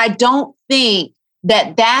 And I don't think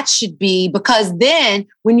that should be, because then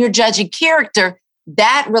when you're judging character,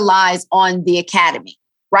 that relies on the Academy,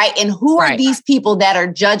 right? And who are these people that are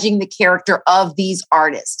judging the character of these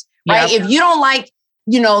artists, right? Yep. If you don't like,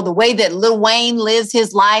 the way that Lil Wayne lives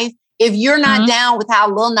his life, if you're not down with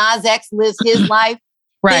how Lil Nas X lives his life,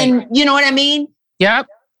 then you know what I mean? Yep.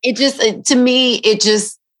 To me,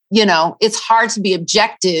 it's hard to be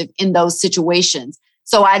objective in those situations.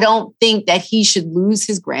 So I don't think that he should lose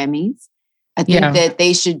his Grammys. I think that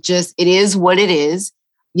they should it is what it is,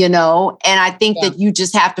 and I think that you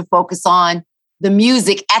just have to focus on the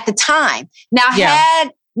music at the time. Now,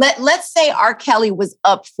 let's say R. Kelly was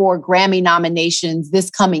up for Grammy nominations this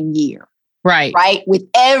coming year. Right. With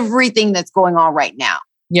everything that's going on right now.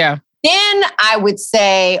 Yeah. Then I would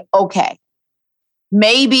say, okay,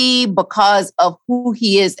 maybe because of who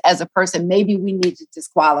he is as a person, maybe we need to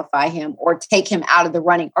disqualify him or take him out of the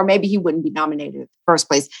running, or maybe he wouldn't be nominated in the first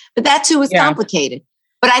place. But that too is complicated.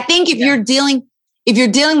 But I think if you're dealing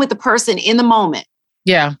with the person in the moment,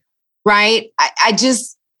 right. I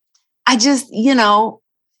just,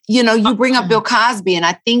 you bring up Bill Cosby, and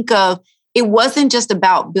I think of, it wasn't just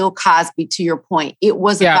about Bill Cosby, to your point. It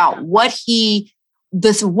was about what he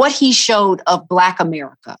showed of Black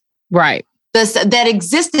America. Right. That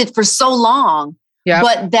existed for so long,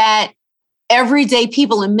 but that everyday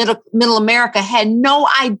people in middle America had no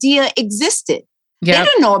idea existed. They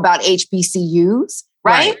didn't know about HBCUs,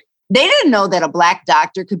 right? They didn't know that a Black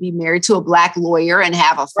doctor could be married to a Black lawyer and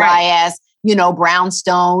have a fly-ass,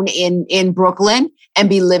 brownstone in Brooklyn and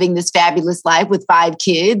be living this fabulous life with 5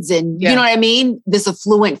 kids and, you know what I mean? This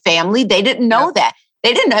affluent family. They didn't know that.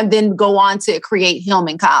 They didn't then go on to create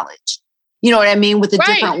Hillman College. You know what I mean? With a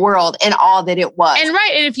different world and all that it was. And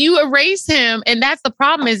and if you erase him, and that's the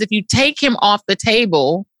problem, is if you take him off the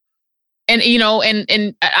table and,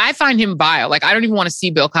 and I find him vile. Like, I don't even want to see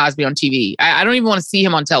Bill Cosby on TV. I don't even want to see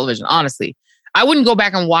him on television, honestly. I wouldn't go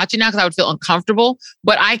back and watch it now because I would feel uncomfortable,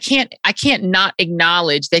 but I can't not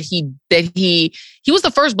acknowledge that he was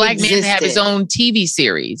the first Black man to have his own TV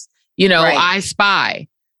series, I Spy,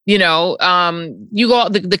 you go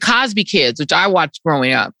the Cosby Kids, which I watched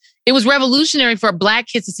growing up. It was revolutionary for Black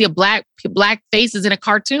kids to see black faces in a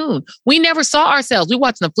cartoon. We never saw ourselves. We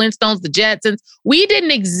watched the Flintstones, the Jetsons. We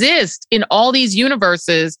didn't exist in all these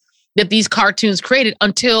universes that these cartoons created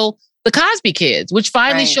until the Cosby Kids, which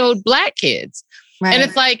finally showed Black kids. Right. And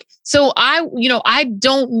it's like, so I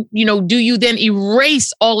don't, do you then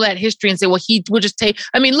erase all that history and say, well, he would just take,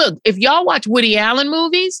 look, if y'all watch Woody Allen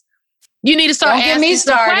movies, you need to start asking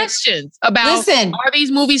some questions about, are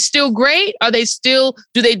these movies still great? Do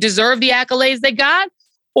they deserve the accolades they got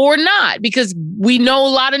or not? Because we know a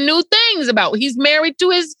lot of new things about, he's married to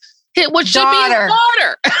what should be his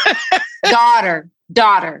daughter.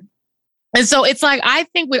 And so it's like, I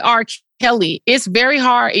think with R. Kelly, it's very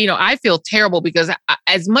hard. I feel terrible because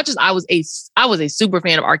as much as I was a super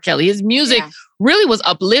fan of R. Kelly, his music really was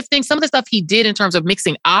uplifting. Some of the stuff he did in terms of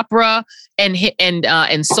mixing opera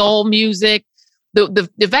and soul music, the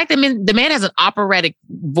fact that the man has an operatic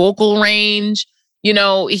vocal range, he's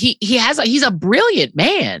a brilliant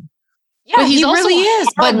man. Yeah, but he really is.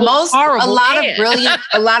 But a lot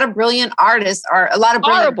of brilliant artists are a lot of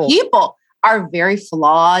brilliant people are very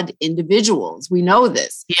flawed individuals. We know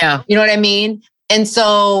this. Yeah. You know what I mean? And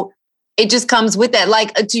so it just comes with that.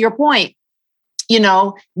 Like, to your point,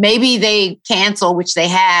 maybe they cancel, which they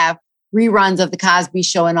have, reruns of the Cosby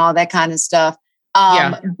Show and all that kind of stuff.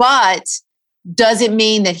 But does it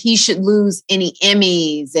mean that he should lose any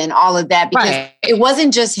Emmys and all of that? Because it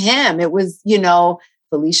wasn't just him. It was,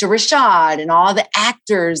 Felicia Rashad and all the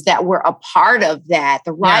actors that were a part of that,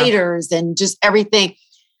 the writers and just everything.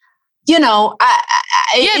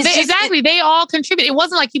 Exactly. They all contributed. It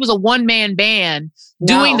wasn't like he was a one-man band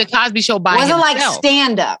doing the Cosby Show by himself. Wasn't like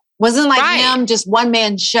stand-up. Wasn't like him, just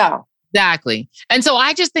one-man show. Exactly. And so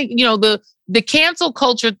I just think, the cancel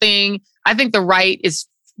culture thing, I think the right is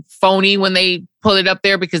phony when they put it up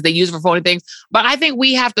there because they use it for phony things. But I think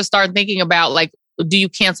we have to start thinking about, like, do you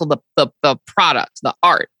cancel the product, the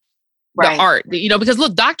art? Right. The art, because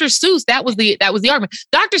look, Dr. Seuss, that was the argument.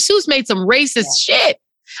 Dr. Seuss made some racist shit.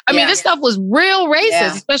 I mean, this stuff was real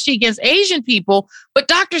racist, especially against Asian people. But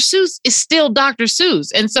Dr. Seuss is still Dr.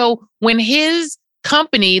 Seuss. And so when his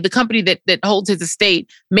company, the company that holds his estate,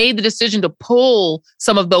 made the decision to pull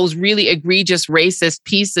some of those really egregious racist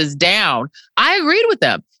pieces down, I agreed with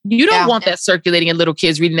them. You don't want that circulating and little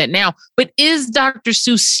kids reading that now. But is Dr.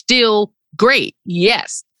 Seuss still great?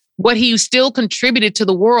 Yes. What he still contributed to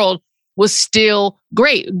the world was still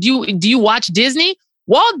great. Do you watch Disney?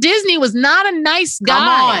 Walt Disney was not a nice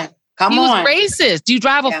guy. Come on. He was racist. Do you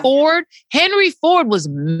drive a Ford? Henry Ford was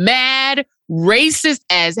mad racist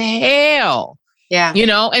as hell. Yeah.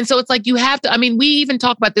 And so it's like you have to, we even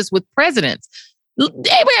talk about this with presidents.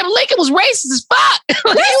 Abraham Lincoln was racist as fuck. He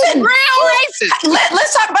was real racist.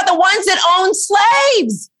 Let's talk about the ones that owned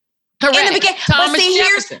slaves. Correct. In the beginning. Thomas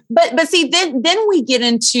Jefferson. But see, then we get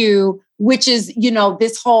into, which is,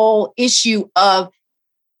 this whole issue of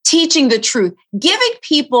teaching the truth, giving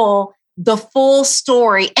people the full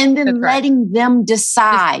story and then letting them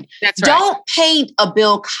decide. That's right. Don't paint a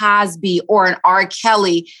Bill Cosby or an R.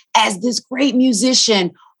 Kelly as this great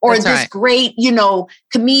musician or this great,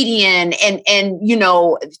 comedian and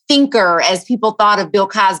thinker, as people thought of Bill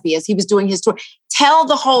Cosby as he was doing his story. Tell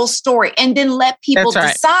the whole story and then let people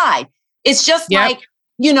decide. It's just like,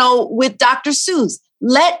 with Dr. Seuss.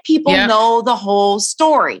 Let people know the whole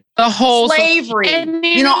story. The whole slavery,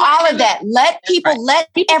 all of that. Let people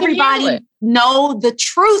everybody know the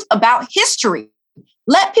truth about history.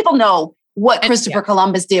 Let people know what Christopher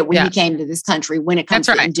Columbus did when he came to this country when it comes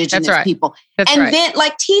to indigenous people. Then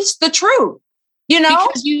teach the truth,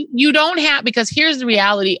 Because you don't have, because here's the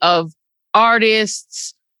reality of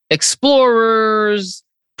artists, explorers,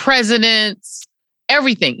 presidents,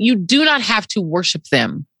 everything. You do not have to worship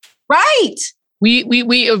them. Right.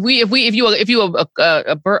 If you're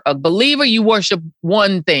a believer, you worship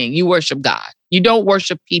one thing. You worship God. You don't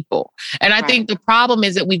worship people. And I think the problem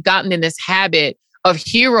is that we've gotten in this habit of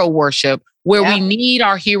hero worship where we need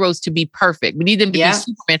our heroes to be perfect. We need them to be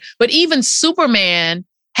Superman. But even Superman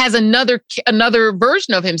has another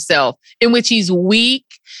version of himself in which he's weak,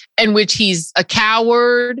 in which he's a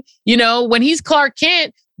coward. When he's Clark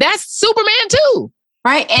Kent, that's Superman too.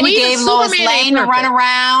 Right. And he gave Lois Lane to run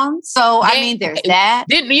around. So, there's that.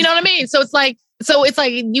 You know what I mean? So it's like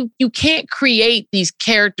you can't create these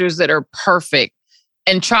characters that are perfect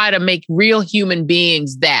and try to make real human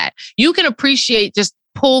beings that. You can appreciate, just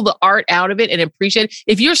pull the art out of it and appreciate it.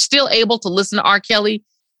 If you're still able to listen to R. Kelly,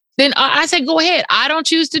 then I say, go ahead. I don't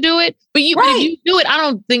choose to do it. But if you do it, I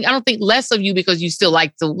don't think less of you because you still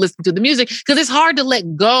like to listen to the music. Because it's hard to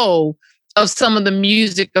let go of some of the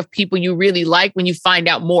music of people you really like when you find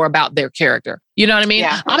out more about their character. You know what I mean?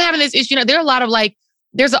 Yeah. I'm having this issue. There are a lot of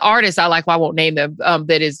there's an artist I like, I won't name them,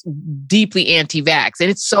 that is deeply anti-vax. And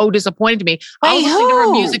it's so disappointing to me. I was listening to her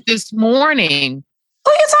music this morning.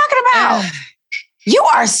 Who are you talking about? You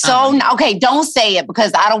are so, okay, don't say it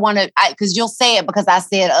because I don't want to, because you'll say it because I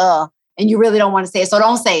said, and you really don't want to say it. So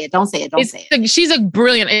don't say it. Don't say it. She's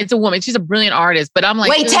it's a woman. She's a brilliant artist, but I'm like,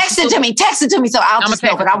 wait, text it to me. So I'll just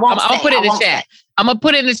know, but I won't say it. I'll put it in the chat. I'm going to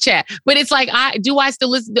put it in the chat. But it's like, I still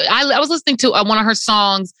listen? I was listening to one of her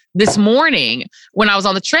songs this morning when I was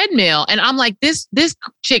on the treadmill. And I'm like, this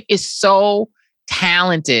chick is so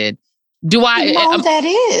talented. I know who that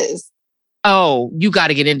is? Oh, you got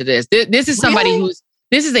to get into this. This is somebody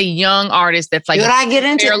this is a young artist that's like, should I get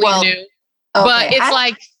into it? Well, new. Okay. But it's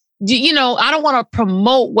I don't want to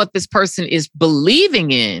promote what this person is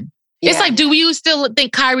believing in. Yeah. It's like, do you still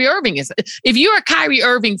think Kyrie Irving is? If you're a Kyrie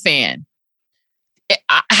Irving fan,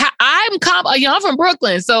 I'm from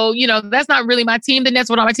Brooklyn, so that's not really my team. The Nets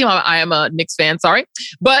were not my team. I am a Knicks fan. Sorry,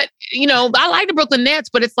 but I like the Brooklyn Nets.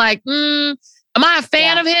 But it's like, am I a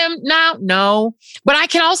fan of him? No. But I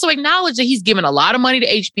can also acknowledge that he's given a lot of money to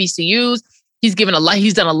HBCUs. He's given a lot.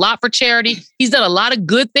 He's done a lot for charity. He's done a lot of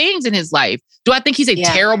good things in his life. Do I think he's a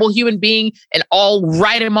terrible human being and all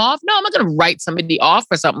write him off? No, I'm not going to write somebody off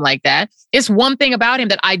for something like that. It's one thing about him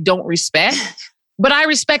that I don't respect, but I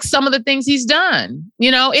respect some of the things he's done.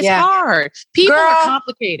 You know, it's hard. People are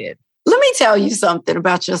complicated. Let me tell you something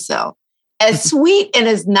about yourself. As sweet and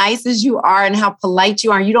as nice as you are and how polite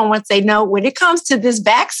you are, you don't want to say no. When it comes to this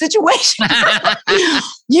back situation,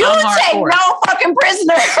 you take no fucking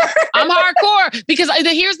prisoner. I'm hardcore because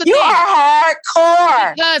here's the thing. You are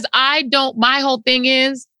hardcore. Because my whole thing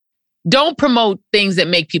is don't promote things that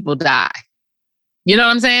make people die. You know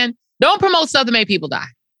what I'm saying? Don't promote stuff that make people die.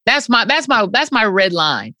 That's my red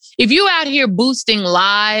line. If you out here boosting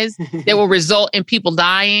lies that will result in people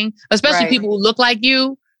dying, especially people who look like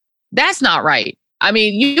you, that's not right. I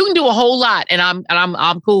mean, you can do a whole lot, and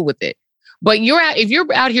I'm cool with it. But if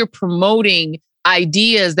you're out here promoting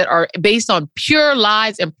ideas that are based on pure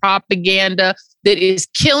lies and propaganda that is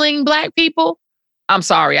killing Black people, I'm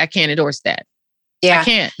sorry, I can't endorse that. Yeah, I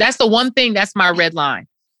can't. That's the one thing. That's my red line.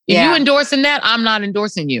 If you endorsing that, I'm not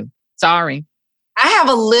endorsing you. Sorry. I have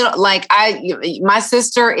a little my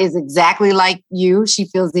sister is exactly like you. She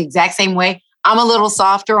feels the exact same way. I'm a little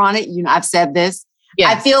softer on it. You know, I've said this.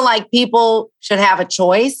 Yes. I feel like people should have a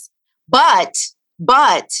choice, but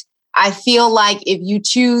I feel like if you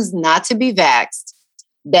choose not to be vaxxed,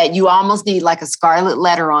 that you almost need like a scarlet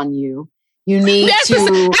letter on you. You need how is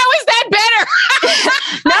that better?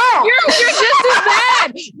 No, you're just as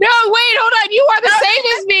bad. No, wait, hold on. You are the same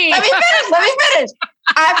as me. Let me finish.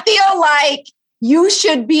 I feel like you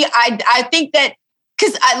should be. I think that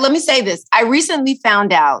because let me say this. I recently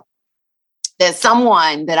found out that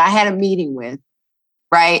someone that I had a meeting with,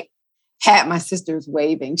 right, had my sister's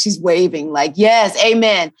waving. She's waving like, yes,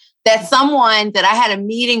 amen. That someone that I had a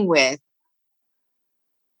meeting with.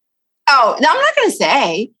 Oh, no, I'm not going to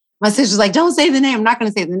say. My sister's like, don't say the name. I'm not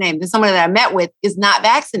going to say the name. There's someone that I met with is not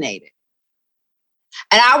vaccinated.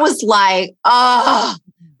 And I was like, oh,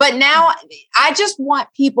 but now I just want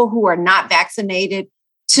people who are not vaccinated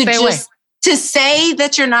to to say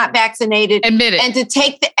that you're not vaccinated. Admit it. And to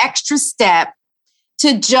take the extra step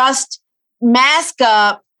to just mask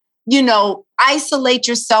up, you know, isolate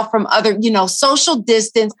yourself from other, you know, social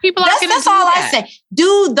distance. People aren't that's all I say.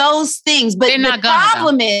 Do those things. But the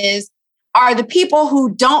problem are the people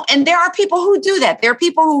who don't, and there are people who do that. There are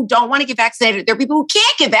people who don't want to get vaccinated. There are people who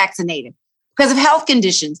can't get vaccinated because of health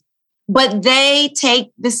conditions. But they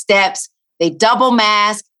take the steps, they double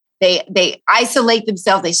mask, they isolate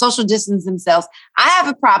themselves, they social distance themselves. I have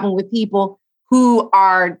a problem with people who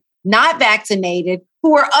are not vaccinated,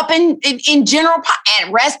 who are up in general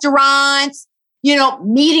at restaurants, you know,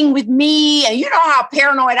 meeting with me. And you know how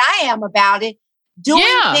paranoid I am about it. Doing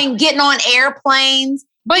things, getting on airplanes,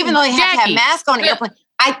 but even though they have to have masks on airplanes.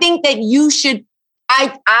 I think that you should,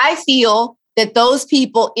 I feel that those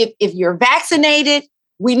people, if you're vaccinated,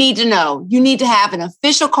 we need to know. You need to have an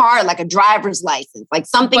official card, like a driver's license, like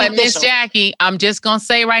something official. But Miss Jackie, I'm just going to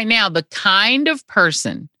say right now, the kind of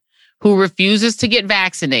person who refuses to get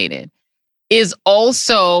vaccinated is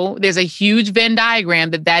also, there's a huge Venn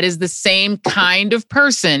diagram that is the same kind of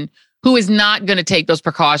person who is not going to take those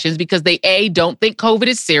precautions because they, A, don't think COVID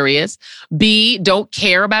is serious, B, don't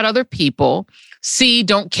care about other people, C,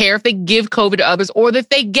 don't care if they give COVID to others or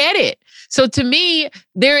that they get it. So to me,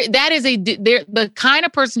 the kind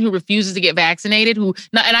of person who refuses to get vaccinated, and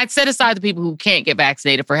I'd set aside the people who can't get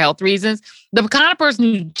vaccinated for health reasons, the kind of person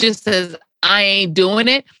who just says, I ain't doing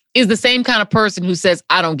it, is the same kind of person who says,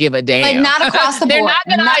 I don't give a damn. But not across the board. They're not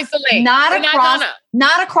going to isolate.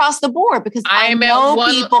 Not across the board, because I know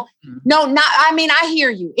people. No, I mean, I hear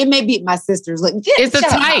you. It may be my sister's. Like, it's a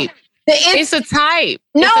type. It's a type.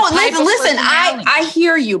 No, listen, I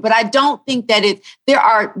hear you, but I don't think that there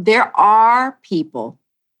are people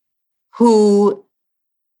who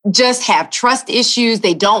just have trust issues.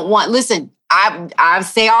 They don't want, listen, I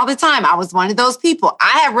say all the time, I was one of those people.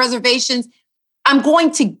 I have reservations. I'm going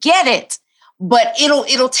to get it, but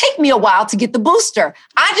it'll take me a while to get the booster.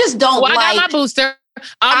 I just don't like. I got my booster.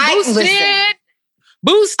 I'm boosted.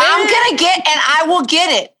 Boosted. I'm going to get, and I will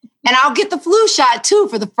get it. And I'll get the flu shot too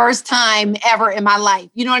for the first time ever in my life.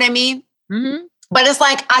 You know what I mean? Mm-hmm. But it's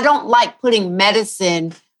like, I don't like putting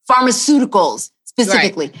medicine, pharmaceuticals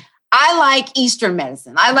specifically. Right. I like Eastern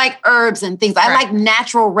medicine. I like herbs and things. Right. I like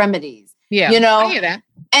natural remedies. Yeah, you know? I hear that.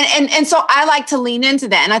 And so I like to lean into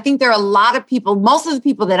that. And I think there are a lot of people, most of the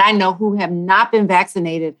people that I know who have not been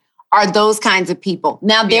vaccinated are those kinds of people.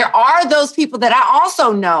 Now, there are those people that I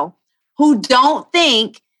also know who don't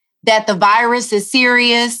think that the virus is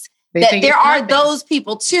serious. That there are those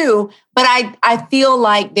people too, but I feel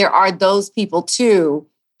like there are those people too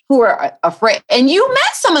who are afraid. And you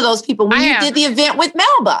met some of those people when you did the event with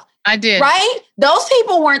Melba. I did. Right? Those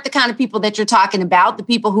people weren't the kind of people that you're talking about, the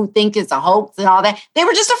people who think it's a hoax and all that. They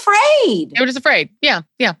were just afraid. They were just afraid. Yeah.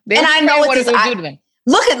 And I know what this do to me.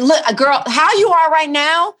 Look, girl, how you are right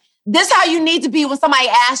now, this is how you need to be when somebody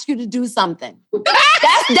asks you to do something.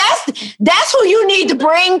 That's who you need to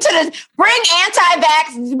bring anti-vax,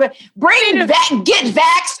 get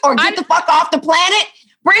vaxxed or get the fuck off the planet.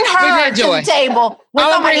 Bring her to the table.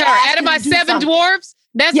 I will bring her. Out of my 7 dwarfs,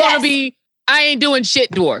 that's going to be, I ain't doing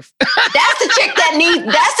shit dwarf. That's the chick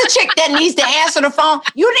that needs to answer the phone.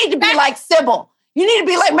 You need to be like Sybil. You need to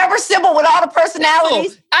be like, remember Sybil with all the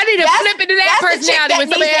personalities? I need to flip into that personality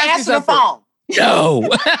when somebody asks me something. The phone. No.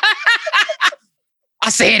 I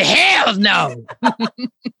said, hell no.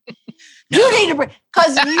 You need to bring,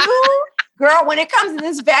 because you, girl, when it comes to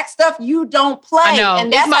this vax stuff, you don't play. I know.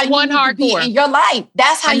 And that's my how one you need to be in your life.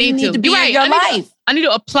 That's how you need to be in your life. I need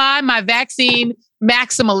to apply my vaccine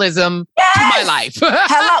maximalism to my life.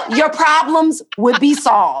 Hello, your problems would be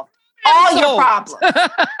solved. All your problems.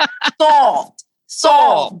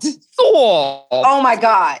 Solved. Oh my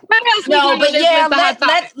God. No, but yeah,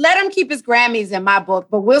 let him keep his Grammys in my book,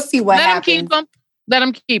 but we'll see what happens. Let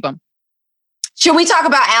him keep them. Should we talk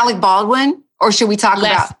about Alec Baldwin or should we talk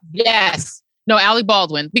about? Yes. No, Alec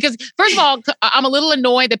Baldwin. Because first of all, I'm a little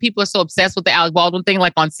annoyed that people are so obsessed with the Alec Baldwin thing,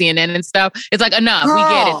 like on CNN and stuff. It's like, enough. Girl.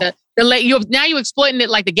 We get it. Now you're exploiting it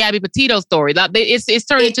like the Gabby Petito story. It's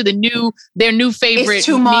turned into their new favorite. It's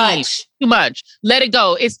too much. Too much. Let it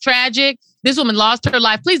go. It's tragic. This woman lost her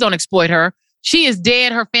life. Please don't exploit her. She is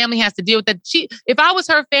dead. Her family has to deal with that. If I was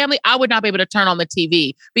her family, I would not be able to turn on the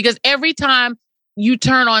TV because every time you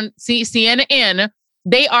turn on CNN,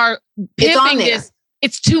 they are pimping this.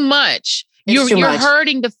 It's too much. You're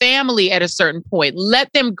hurting the family at a certain point.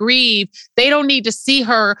 Let them grieve. They don't need to see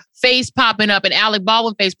her face popping up and Alec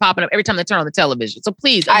Baldwin face popping up every time they turn on the television. So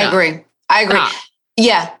please. I agree.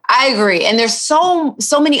 Yeah, I agree. And there's so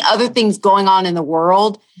many other things going on in the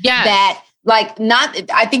world that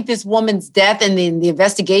I think this woman's death and the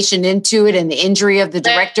investigation into it and the injury of the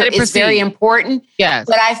director is very important. Yes.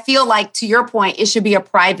 But I feel like, to your point, it should be a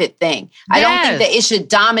private thing. Yes. I don't think that it should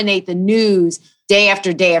dominate the news day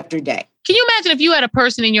after day after day. Can you imagine if you had a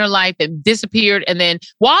person in your life that disappeared and then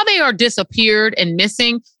while they are disappeared and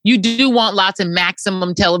missing, you do want lots of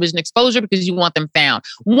maximum television exposure because you want them found.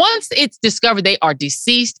 Once it's discovered they are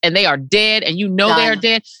deceased and they are dead and you know they are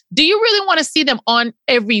dead, do you really want to see them on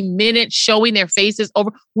every minute showing their faces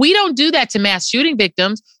over? We don't do that to mass shooting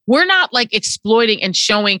victims. We're not like exploiting and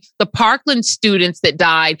showing the Parkland students that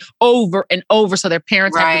died over and over so their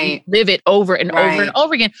parents have to live it over and over and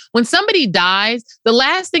over again. When somebody dies, the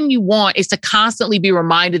last thing you want is to constantly be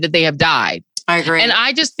reminded that they have died. I agree. And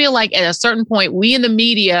I just feel like at a certain point, we in the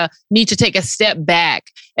media need to take a step back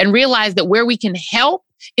and realize that where we can help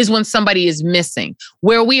is when somebody is missing.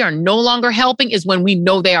 Where we are no longer helping is when we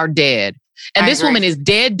know they are dead. And this woman is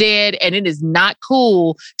dead, and it is not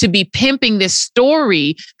cool to be pimping this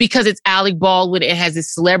story because it's Alec Baldwin. It has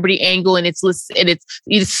this celebrity angle and it's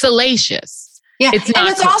salacious. Yeah,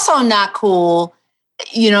 it's also not cool,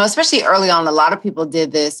 especially early on, a lot of people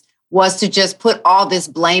did this, was to just put all this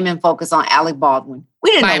blame and focus on Alec Baldwin. We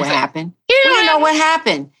didn't know what happened. We didn't know what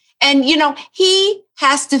happened. And, he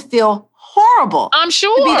has to feel horrible. I'm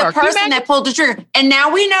sure. To be the person that pulled the trigger. And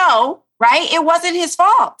now we know, right? It wasn't his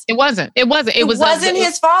fault. It wasn't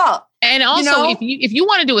his fault. And also, if you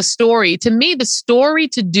want to do a story, to me, the story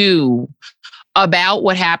to do about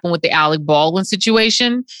what happened with the Alec Baldwin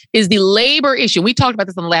situation is the labor issue. We talked about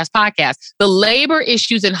this on the last podcast. The labor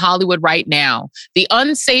issues in Hollywood right now, the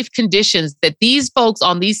unsafe conditions that these folks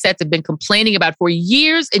on these sets have been complaining about for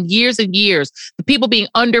years and years and years, the people being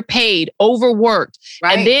underpaid, overworked.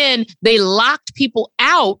 Right. And then they locked people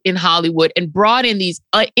out in Hollywood and brought in these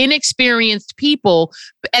inexperienced people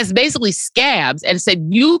as basically scabs and said,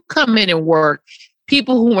 you come in and work.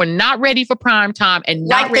 People who were not ready for prime time and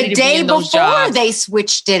not ready to be in those jobs. Like the day before they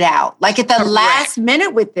switched it out, like at the last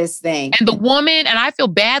minute with this thing. And the woman, and I feel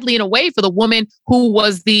badly in a way for the woman who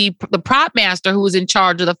was the prop master who was in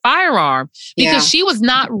charge of the firearm because she was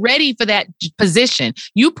not ready for that position.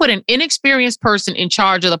 You put an inexperienced person in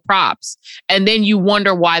charge of the props and then you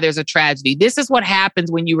wonder why there's a tragedy. This is what happens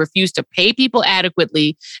when you refuse to pay people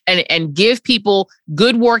adequately and give people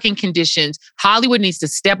good working conditions. Hollywood needs to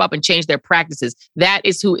step up and change their practices. That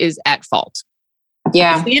is who is at fault.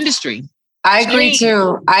 Yeah. It's the industry. I agree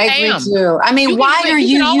too. I mean, why are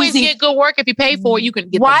you always get good work if you pay for it? You can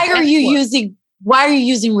get. Why are you using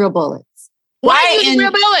real bullets? Why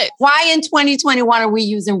real bullets? Why in 2021 are we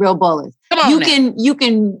using real bullets? Come on, you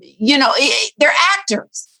can, they're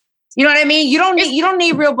actors. You know what I mean? You don't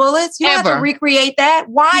need real bullets. You don't have to recreate that.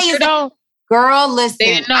 Why is that? Girl,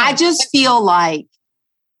 listen, I just feel like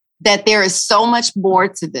that there is so much more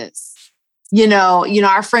to this. You know,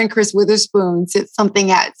 our friend Chris Witherspoon said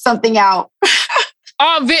something out.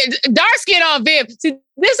 On Viv, dark skin on Viv. See,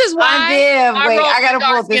 this is why Viv. Wait, I gotta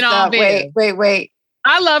pull this up. Wait.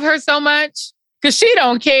 I love her so much because she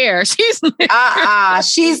don't care. She's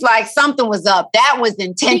she's like something was up. That was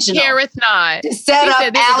intentional. She careth not. To set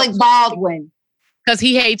up Alec Baldwin. Because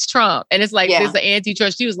he hates Trump. And it's like, this is an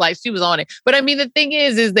antitrust. She was on it. But I mean, the thing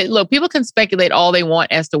is that, look, people can speculate all they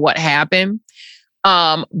want as to what happened.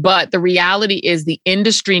 But the reality is the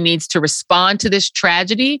industry needs to respond to this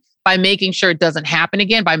tragedy by making sure it doesn't happen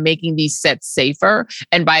again, by making these sets safer,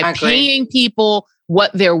 and by paying people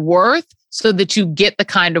what they're worth so that you get the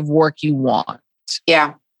kind of work you want.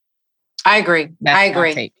 Yeah, I agree. I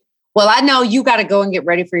agree. Well, I know you got to go and get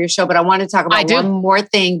ready for your show, but I want to talk about one more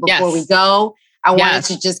thing before we go. I wanted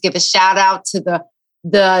to just give a shout out to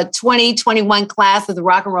the 2021 class of the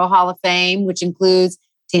Rock and Roll Hall of Fame, which includes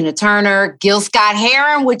Tina Turner, Gil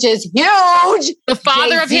Scott-Heron, which is huge. The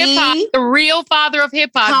father of hip hop, the real father of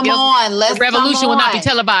hip hop. Come on, let's. The revolution will not be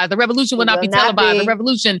televised. The revolution will not be televised. The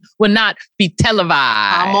revolution will not be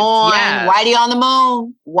televised. Come on, Whitey on the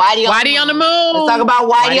moon. Whitey on the moon. Let's talk about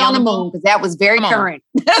Whitey on the moon because that was very current.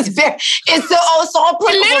 That's very. It's so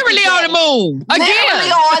applicable. Literally on the moon again.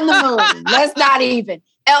 Literally on the moon. Let's not even.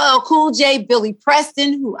 LL Cool J, Billy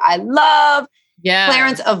Preston, who I love. Yeah.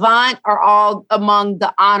 Clarence Avant are all among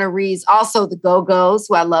the honorees. Also the Go-Go's,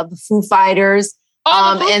 who I love, the Foo Fighters. The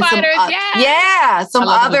Foo Fighters, some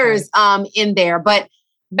others in there. But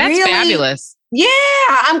that's really fabulous. Yeah,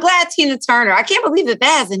 I'm glad Tina Turner. I can't believe that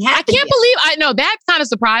hasn't happened. I know that kind of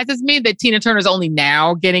surprises me that Tina Turner's only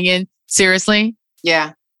now getting in. Seriously?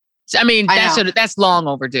 Yeah. I mean, that's long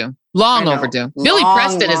overdue. Long overdue. Billy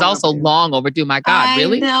Preston is also long overdue. My God,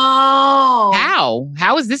 really? No.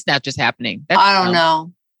 How is this not just happening? I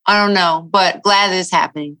don't know, but glad it's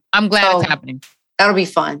happening. I'm glad it's happening. That'll be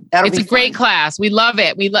fun. It's a great class. We love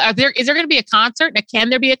it. Is there going to be a concert? Now, can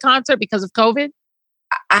there be a concert because of COVID?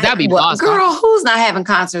 That'd be awesome. Girl, who's not having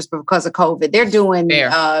concerts because of COVID? They're doing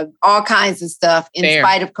all kinds of stuff in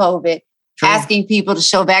spite of COVID. True. Asking people to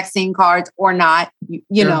show vaccine cards or not.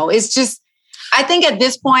 You know, it's just, I think at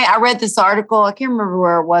this point, I read this article, I can't remember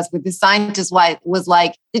where it was, but the scientist was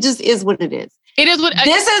like, it just is what it is. It is what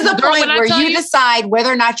this is the point where you decide whether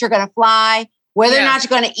or not you're going to fly, whether or not you're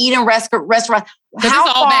going to eat in restaurants.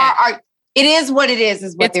 How far it is what it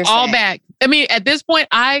is what they're saying. It's all back. I mean, at this point,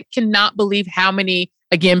 I cannot believe how many,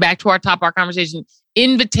 again, back to our top of our conversation,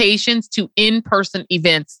 invitations to in-person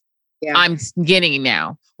events I'm getting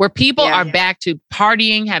now. Where people are back to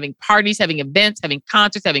partying, having parties, having events, having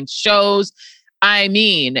concerts, having shows. I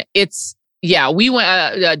mean, we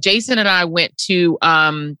went, Jason and I went to,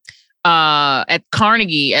 at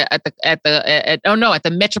Carnegie at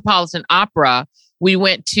the Metropolitan Opera. We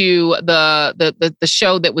went to the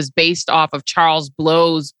show that was based off of Charles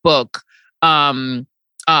Blow's book,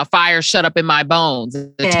 Fire Shut Up in My Bones,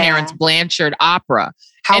 the Terence Blanchard opera.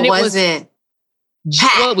 How was it?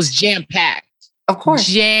 Well, it was jam-packed. Of course.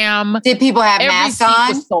 Jam. Did people have masks on?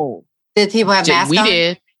 Was sold. Did people have masks on? We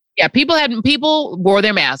did. Yeah, people wore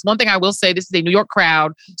their masks. One thing I will say, this is a New York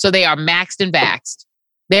crowd, so they are maxed and vaxxed.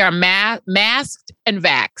 They are masked and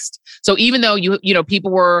vaxxed. So even though you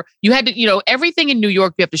had to, everything in New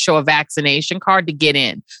York, you have to show a vaccination card to get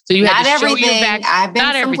in. So you had to show your vaccine. I've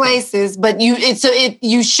been some places, but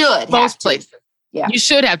you should. Most places. Yeah. You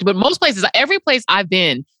should have to, but most places, every place I've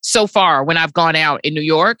been so far when I've gone out in New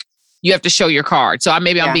York, you have to show your card. So I'm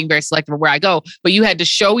being very selective of where I go, but you had to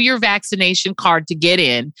show your vaccination card to get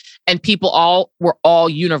in, and people were all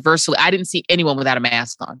universally. I didn't see anyone without a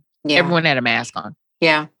mask on. Yeah. Everyone had a mask on.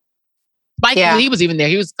 Yeah. Mike, he was even there.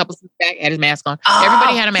 He was a couple steps back, had his mask on.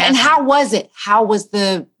 Everybody had a mask. And how was it? How was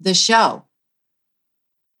the show?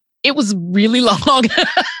 It was really long.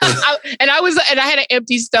 I had an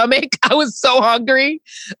empty stomach. I was so hungry.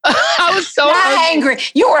 I was so hungry.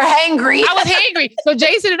 You were hangry. I was hangry. So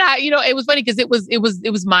Jason and I, it was funny because it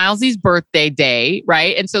was Miles's birthday day,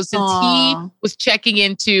 right? And so since he was checking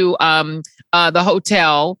into the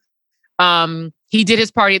hotel, he did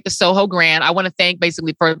his party at the Soho Grand. I want to thank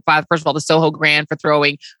basically first of all, the Soho Grand for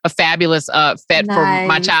throwing a fabulous fete for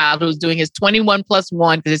my child who was doing his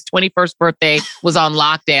 21+1 because his 21st birthday was on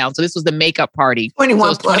lockdown. So this was the makeup party.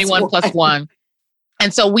 21 plus one.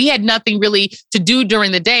 And so we had nothing really to do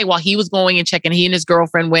during the day while he was going and checking. He and his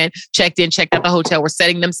girlfriend checked out the hotel, were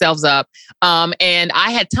setting themselves up. And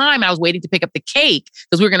I had time. I was waiting to pick up the cake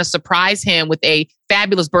because we were going to surprise him with a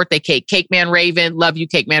fabulous birthday cake. Cake Man Raven, love you,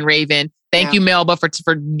 Cake Man Raven. Thank you, Melba, for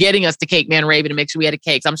getting us to Cake Man Raven to make sure we had a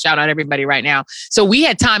cake. So I'm shouting out everybody right now. So we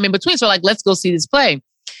had time in between. So like, let's go see this play.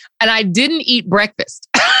 And I didn't eat breakfast,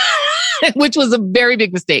 which was a very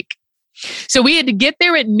big mistake. So we had to get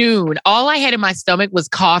there at noon. All I had in my stomach was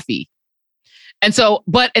coffee. And so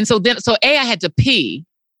I had to pee,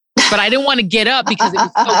 but I didn't want to get up because it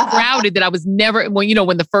was so crowded that I was never, when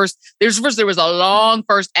there was a long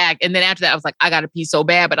first act. And then after that, I was like, I got to pee so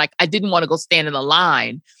bad, but I didn't want to go stand in the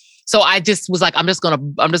line. So I just was like, I'm just going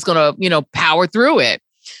to, power through it.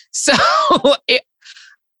 So,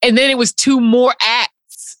 and then it was 2 more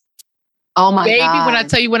acts. Oh my God. When I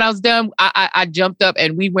tell you when I was done, I jumped up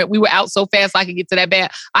and we were out so fast I could get to that bed.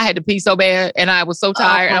 I had to pee so bad and I was so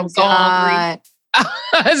tired and I was so hungry.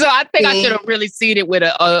 So I think I should have really seen it with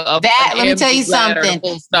let me tell you something.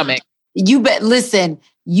 Full stomach. You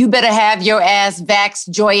better have your ass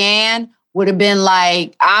vaxxed. Joyanne would have been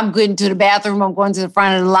like, I'm getting to the bathroom. I'm going to the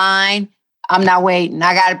front of the line. I'm not waiting.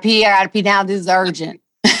 I got to pee now. This is urgent.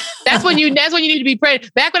 That's when you need to be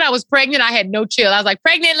pregnant. Back when I was pregnant, I had no chill. I was like,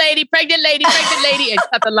 pregnant lady, and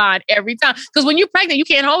cut the line every time. Because when you're pregnant, you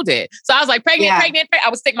can't hold it. So I was like, pregnant. I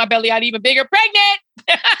would stick my belly out even bigger. Pregnant.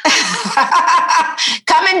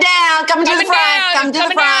 Coming to the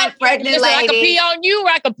front. Pregnant lady. I can pee on you or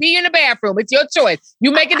I can pee in the bathroom. It's your choice.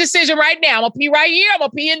 You make a decision right now. I'm going to pee right here. I'm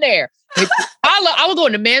going to pee in there. I would go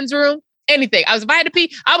in the men's room. Anything. If I had to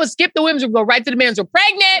pee, I would skip the women's room, go right to the men's room.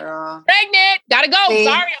 Pregnant, gotta go. See?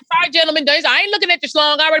 I'm sorry, gentlemen. I ain't looking at you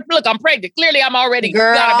long. I'm pregnant. Clearly, I'm already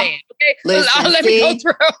got a man. Okay, let me go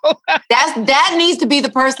through. that needs to be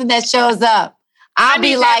the person that shows up. I'll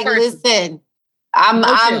be like, listen,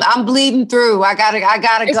 I'm bleeding through. I gotta go.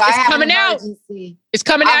 It's coming out. It's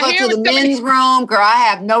coming out here. I'll go to the men's room, girl. I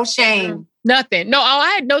have no shame. Nothing. No, I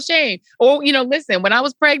had no shame. Or, listen, when I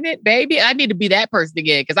was pregnant, baby, I need to be that person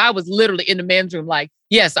again because I was literally in the men's room like,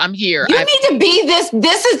 yes, I'm here. You need to be this.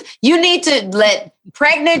 You need to let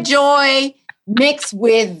pregnant joy mix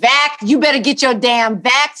with vax. You better get your damn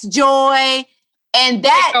vax joy. And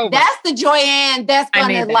that's the Joyanne that's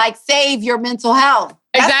going to save your mental health.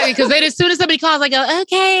 Exactly. Because then as soon as somebody calls, I go,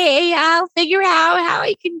 okay, I'll figure out how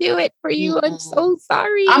I can do it for you. I'm so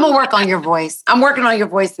sorry. I'm going to work on your voice. I'm working on your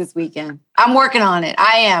voice this weekend. I'm working on it.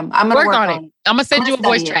 I am. I'm going to work on it. I'm going to send you a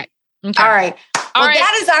voice track. Okay. All right.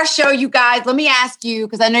 That is our show, you guys. Let me ask you,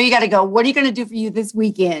 because I know you got to go. What are you going to do for you this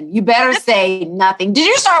weekend? You better say nothing. Did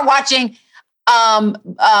you start watching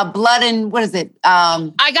Blood and what is it?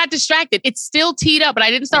 I got distracted. It's still teed up, but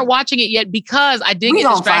I didn't start watching it yet because I did get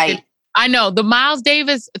distracted. Fight. I know the Miles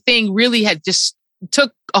Davis thing really had just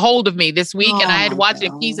took a hold of me this week, and I had watched it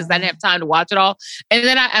in pieces. I didn't have time to watch it all, and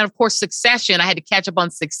then and of course Succession. I had to catch up on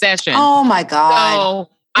Succession. Oh my God!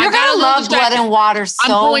 So you're gonna love Blood and Water so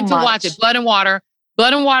much. I'm going to watch it. Blood and Water.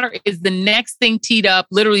 Blood and Water is the next thing teed up.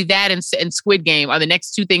 Literally that and Squid Game are the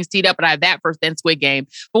next 2 things teed up. But I have that first, then Squid Game.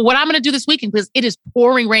 But what I'm going to do this weekend, because it is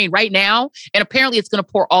pouring rain right now, and apparently it's going to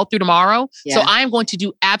pour all through tomorrow. Yeah. So I am going to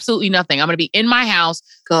do absolutely nothing. I'm going to be in my house.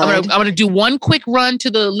 I'm going to do one quick run to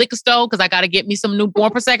the liquor store because I got to get me some more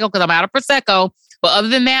Prosecco because I'm out of Prosecco. But other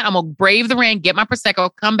than that, I'm going to brave the rain, get my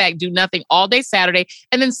Prosecco, come back, do nothing all day Saturday.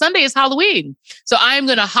 And then Sunday is Halloween. So I am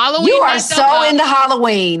going to Halloween. You are so into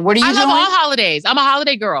Halloween. What are you doing? I love all holidays. I'm a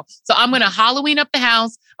holiday girl. So I'm going to Halloween up the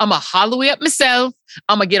house. I'm going to Halloween up myself.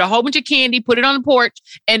 I'm going to get a whole bunch of candy, put it on the porch.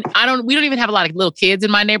 And we don't even have a lot of little kids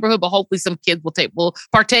in my neighborhood, but hopefully some kids will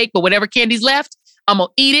partake. But whatever candy's left, I'm going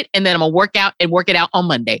to eat it, and then I'm going to work it out on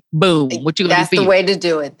Monday. Boom. What you going to do? That's the way to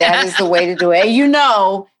do it. That is the way to do it.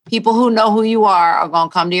 And people who know who you are going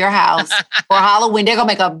to come to your house for Halloween. They're going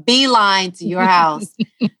to make a beeline to your house.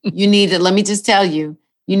 You need to, let me just tell you,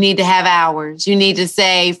 you need to have hours. You need to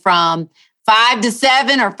say from 5 to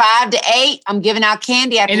 7 or 5 to 8, I'm giving out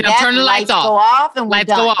candy. After and that, turn the lights off. Go off and lights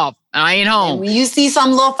go off. I ain't home. And when you see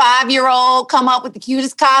some little 5-year-old come up with the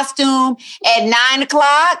cutest costume at 9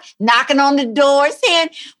 o'clock, knocking on the door saying,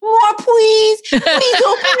 more please open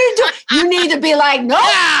the door. You need to be like,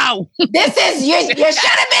 no. This is, you should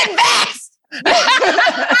have been vaxxed.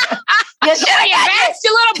 You should have been vaxxed,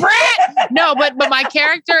 you little brat. No, but my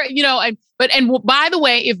character, and by the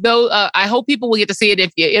way, I hope people will get to see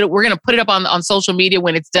it. We're going to put it up on social media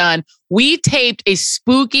when it's done. We taped a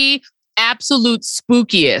spooky, absolute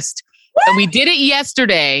spookiest. What? And we did it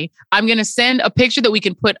yesterday. I'm going to send a picture that we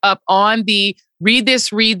can put up on the Read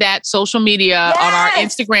This, Read That social media on our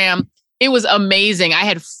Instagram. It was amazing. I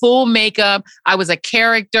had full makeup. I was a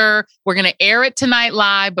character. We're going to air it tonight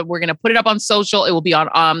live, but we're going to put it up on social. It will be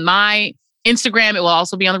on my Instagram. It will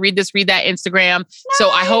also be on the Read This, Read That Instagram. Nice. So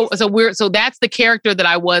I hope, so that's the character that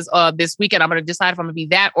I was this weekend. I'm going to decide if I'm going to be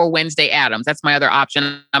that or Wednesday Addams. That's my other option.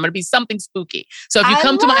 I'm going to be something spooky. So if you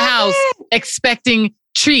come to my house expecting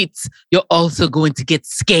treats, you're also going to get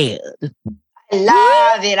scared. I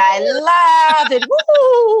love it. I love it.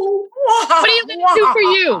 Woo! What are you going to do for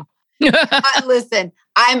you? Listen,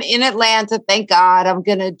 I'm in Atlanta. Thank God. I'm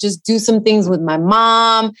going to just do some things with my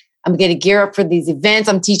mom. I'm going to gear up for these events.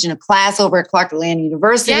 I'm teaching a class over at Clark Atlanta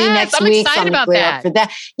University next week. I'm excited about that. For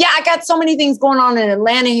that. Yeah, I got so many things going on in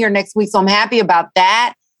Atlanta here next week. So I'm happy about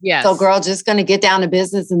that. Yes. So girl, just going to get down to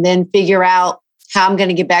business and then figure out how I'm going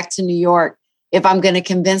to get back to New York. If I'm going to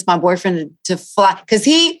convince my boyfriend to fly. Because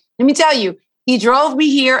let me tell you, he drove me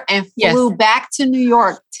here and flew back to New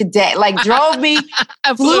York today. Like drove me,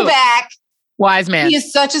 flew back. Wise man. He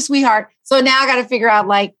is such a sweetheart. So now I got to figure out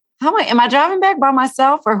am I driving back by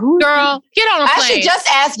myself or who? Girl, get on a plane. I should just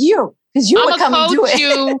ask you because you would come and do it.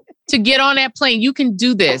 You to get on that plane. You can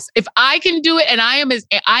do this. If I can do it, and I am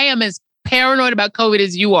as paranoid about COVID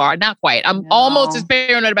as you are. Not quite. I'm almost as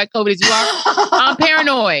paranoid about COVID as you are. I'm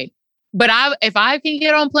paranoid. But if I can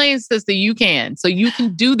get on planes, sister, you can. So you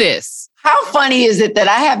can do this. How funny is it that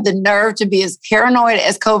I have the nerve to be as paranoid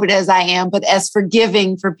as COVID as I am, but as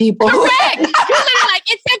forgiving for people? Correct. You're literally like,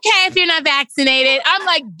 it's okay if you're not vaccinated. I'm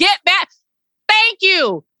like, get back. Thank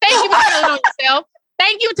you. Thank you for telling on yourself.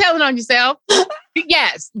 Thank you for telling on yourself.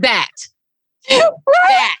 Yes, that. Right.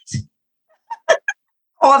 That.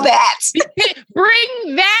 All that.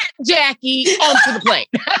 Bring that Jackie onto the plane.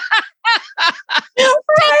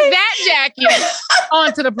 Take that Jackie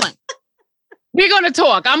onto the plane. We're going to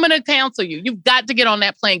talk. I'm going to counsel you. You've got to get on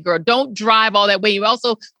that plane, girl. Don't drive all that way. You're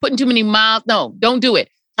also putting too many miles. No, don't do it.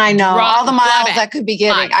 I know. All the miles I could be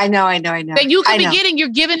getting. I know. That you could be getting. You're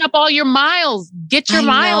giving up all your miles. Get your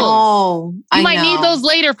miles. You might need those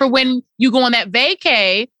later for when you go on that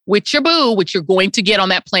vacay with your boo, which you're going to get on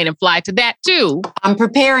that plane and fly to that too. I'm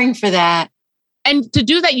preparing for that. And to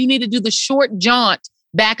do that, you need to do the short jaunt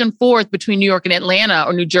back and forth between New York and Atlanta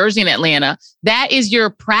or New Jersey and Atlanta. That is your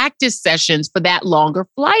practice sessions for that longer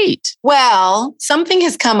flight. Well, something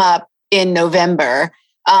has come up in November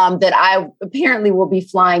that I apparently will be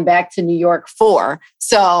flying back to New York for.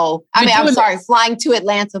 So, flying to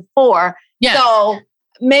Atlanta for. Yeah. So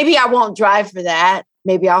maybe I won't drive for that.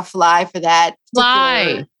 Maybe I'll fly for that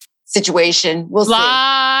situation. We'll see.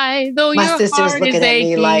 Though my sister's looking at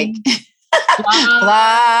me like...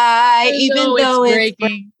 Fly, even though it's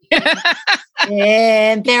breaking.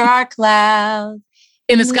 And there are clouds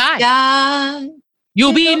in the sky.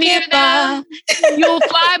 You'll be near them. You'll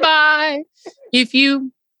fly by. If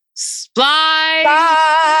you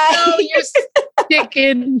fly, you're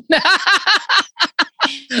sticking.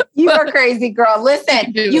 You are crazy, girl.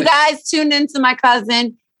 Listen, you guys tune into my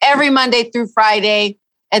cousin every Monday through Friday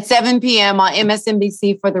at 7 p.m. on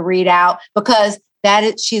MSNBC for the Readout because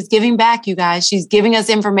she's giving back, you guys. She's giving us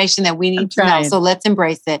information that we need to know. So let's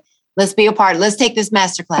embrace it. Let's be a part. Let's take this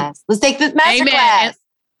masterclass. Amen.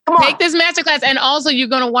 Come on. Take this masterclass. And also you're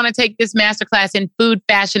going to want to take this masterclass in food,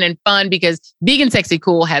 fashion, and fun because Vegan Sexy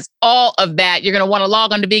Cool has all of that. You're going to want to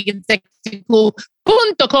log on to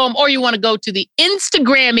vegansexycool.com or you want to go to the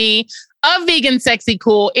Instagrammy of Vegan Sexy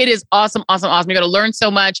Cool. It is awesome, awesome, awesome. You're going to learn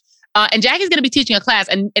so much. And Jackie's going to be teaching a class.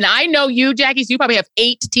 And I know you, Jackie, so you probably have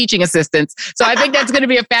 8 teaching assistants. So I think that's going to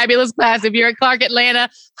be a fabulous class. If you're at Clark Atlanta,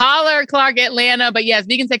 holler at Clark Atlanta. But yes,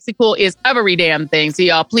 Vegan Sexy Cool is every damn thing. So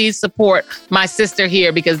y'all, please support my sister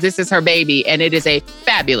here because this is her baby. And it is a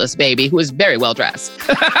fabulous baby who is very well dressed.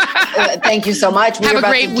 Thank you so much. Have a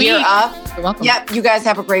great week. You're welcome. Yep, you guys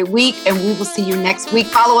have a great week. And we will see you next week.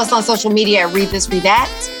 Follow us on social media at Read This, Read That.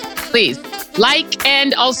 Please like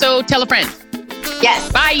and also tell a friend.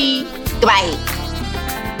 Yes. Bye. Goodbye.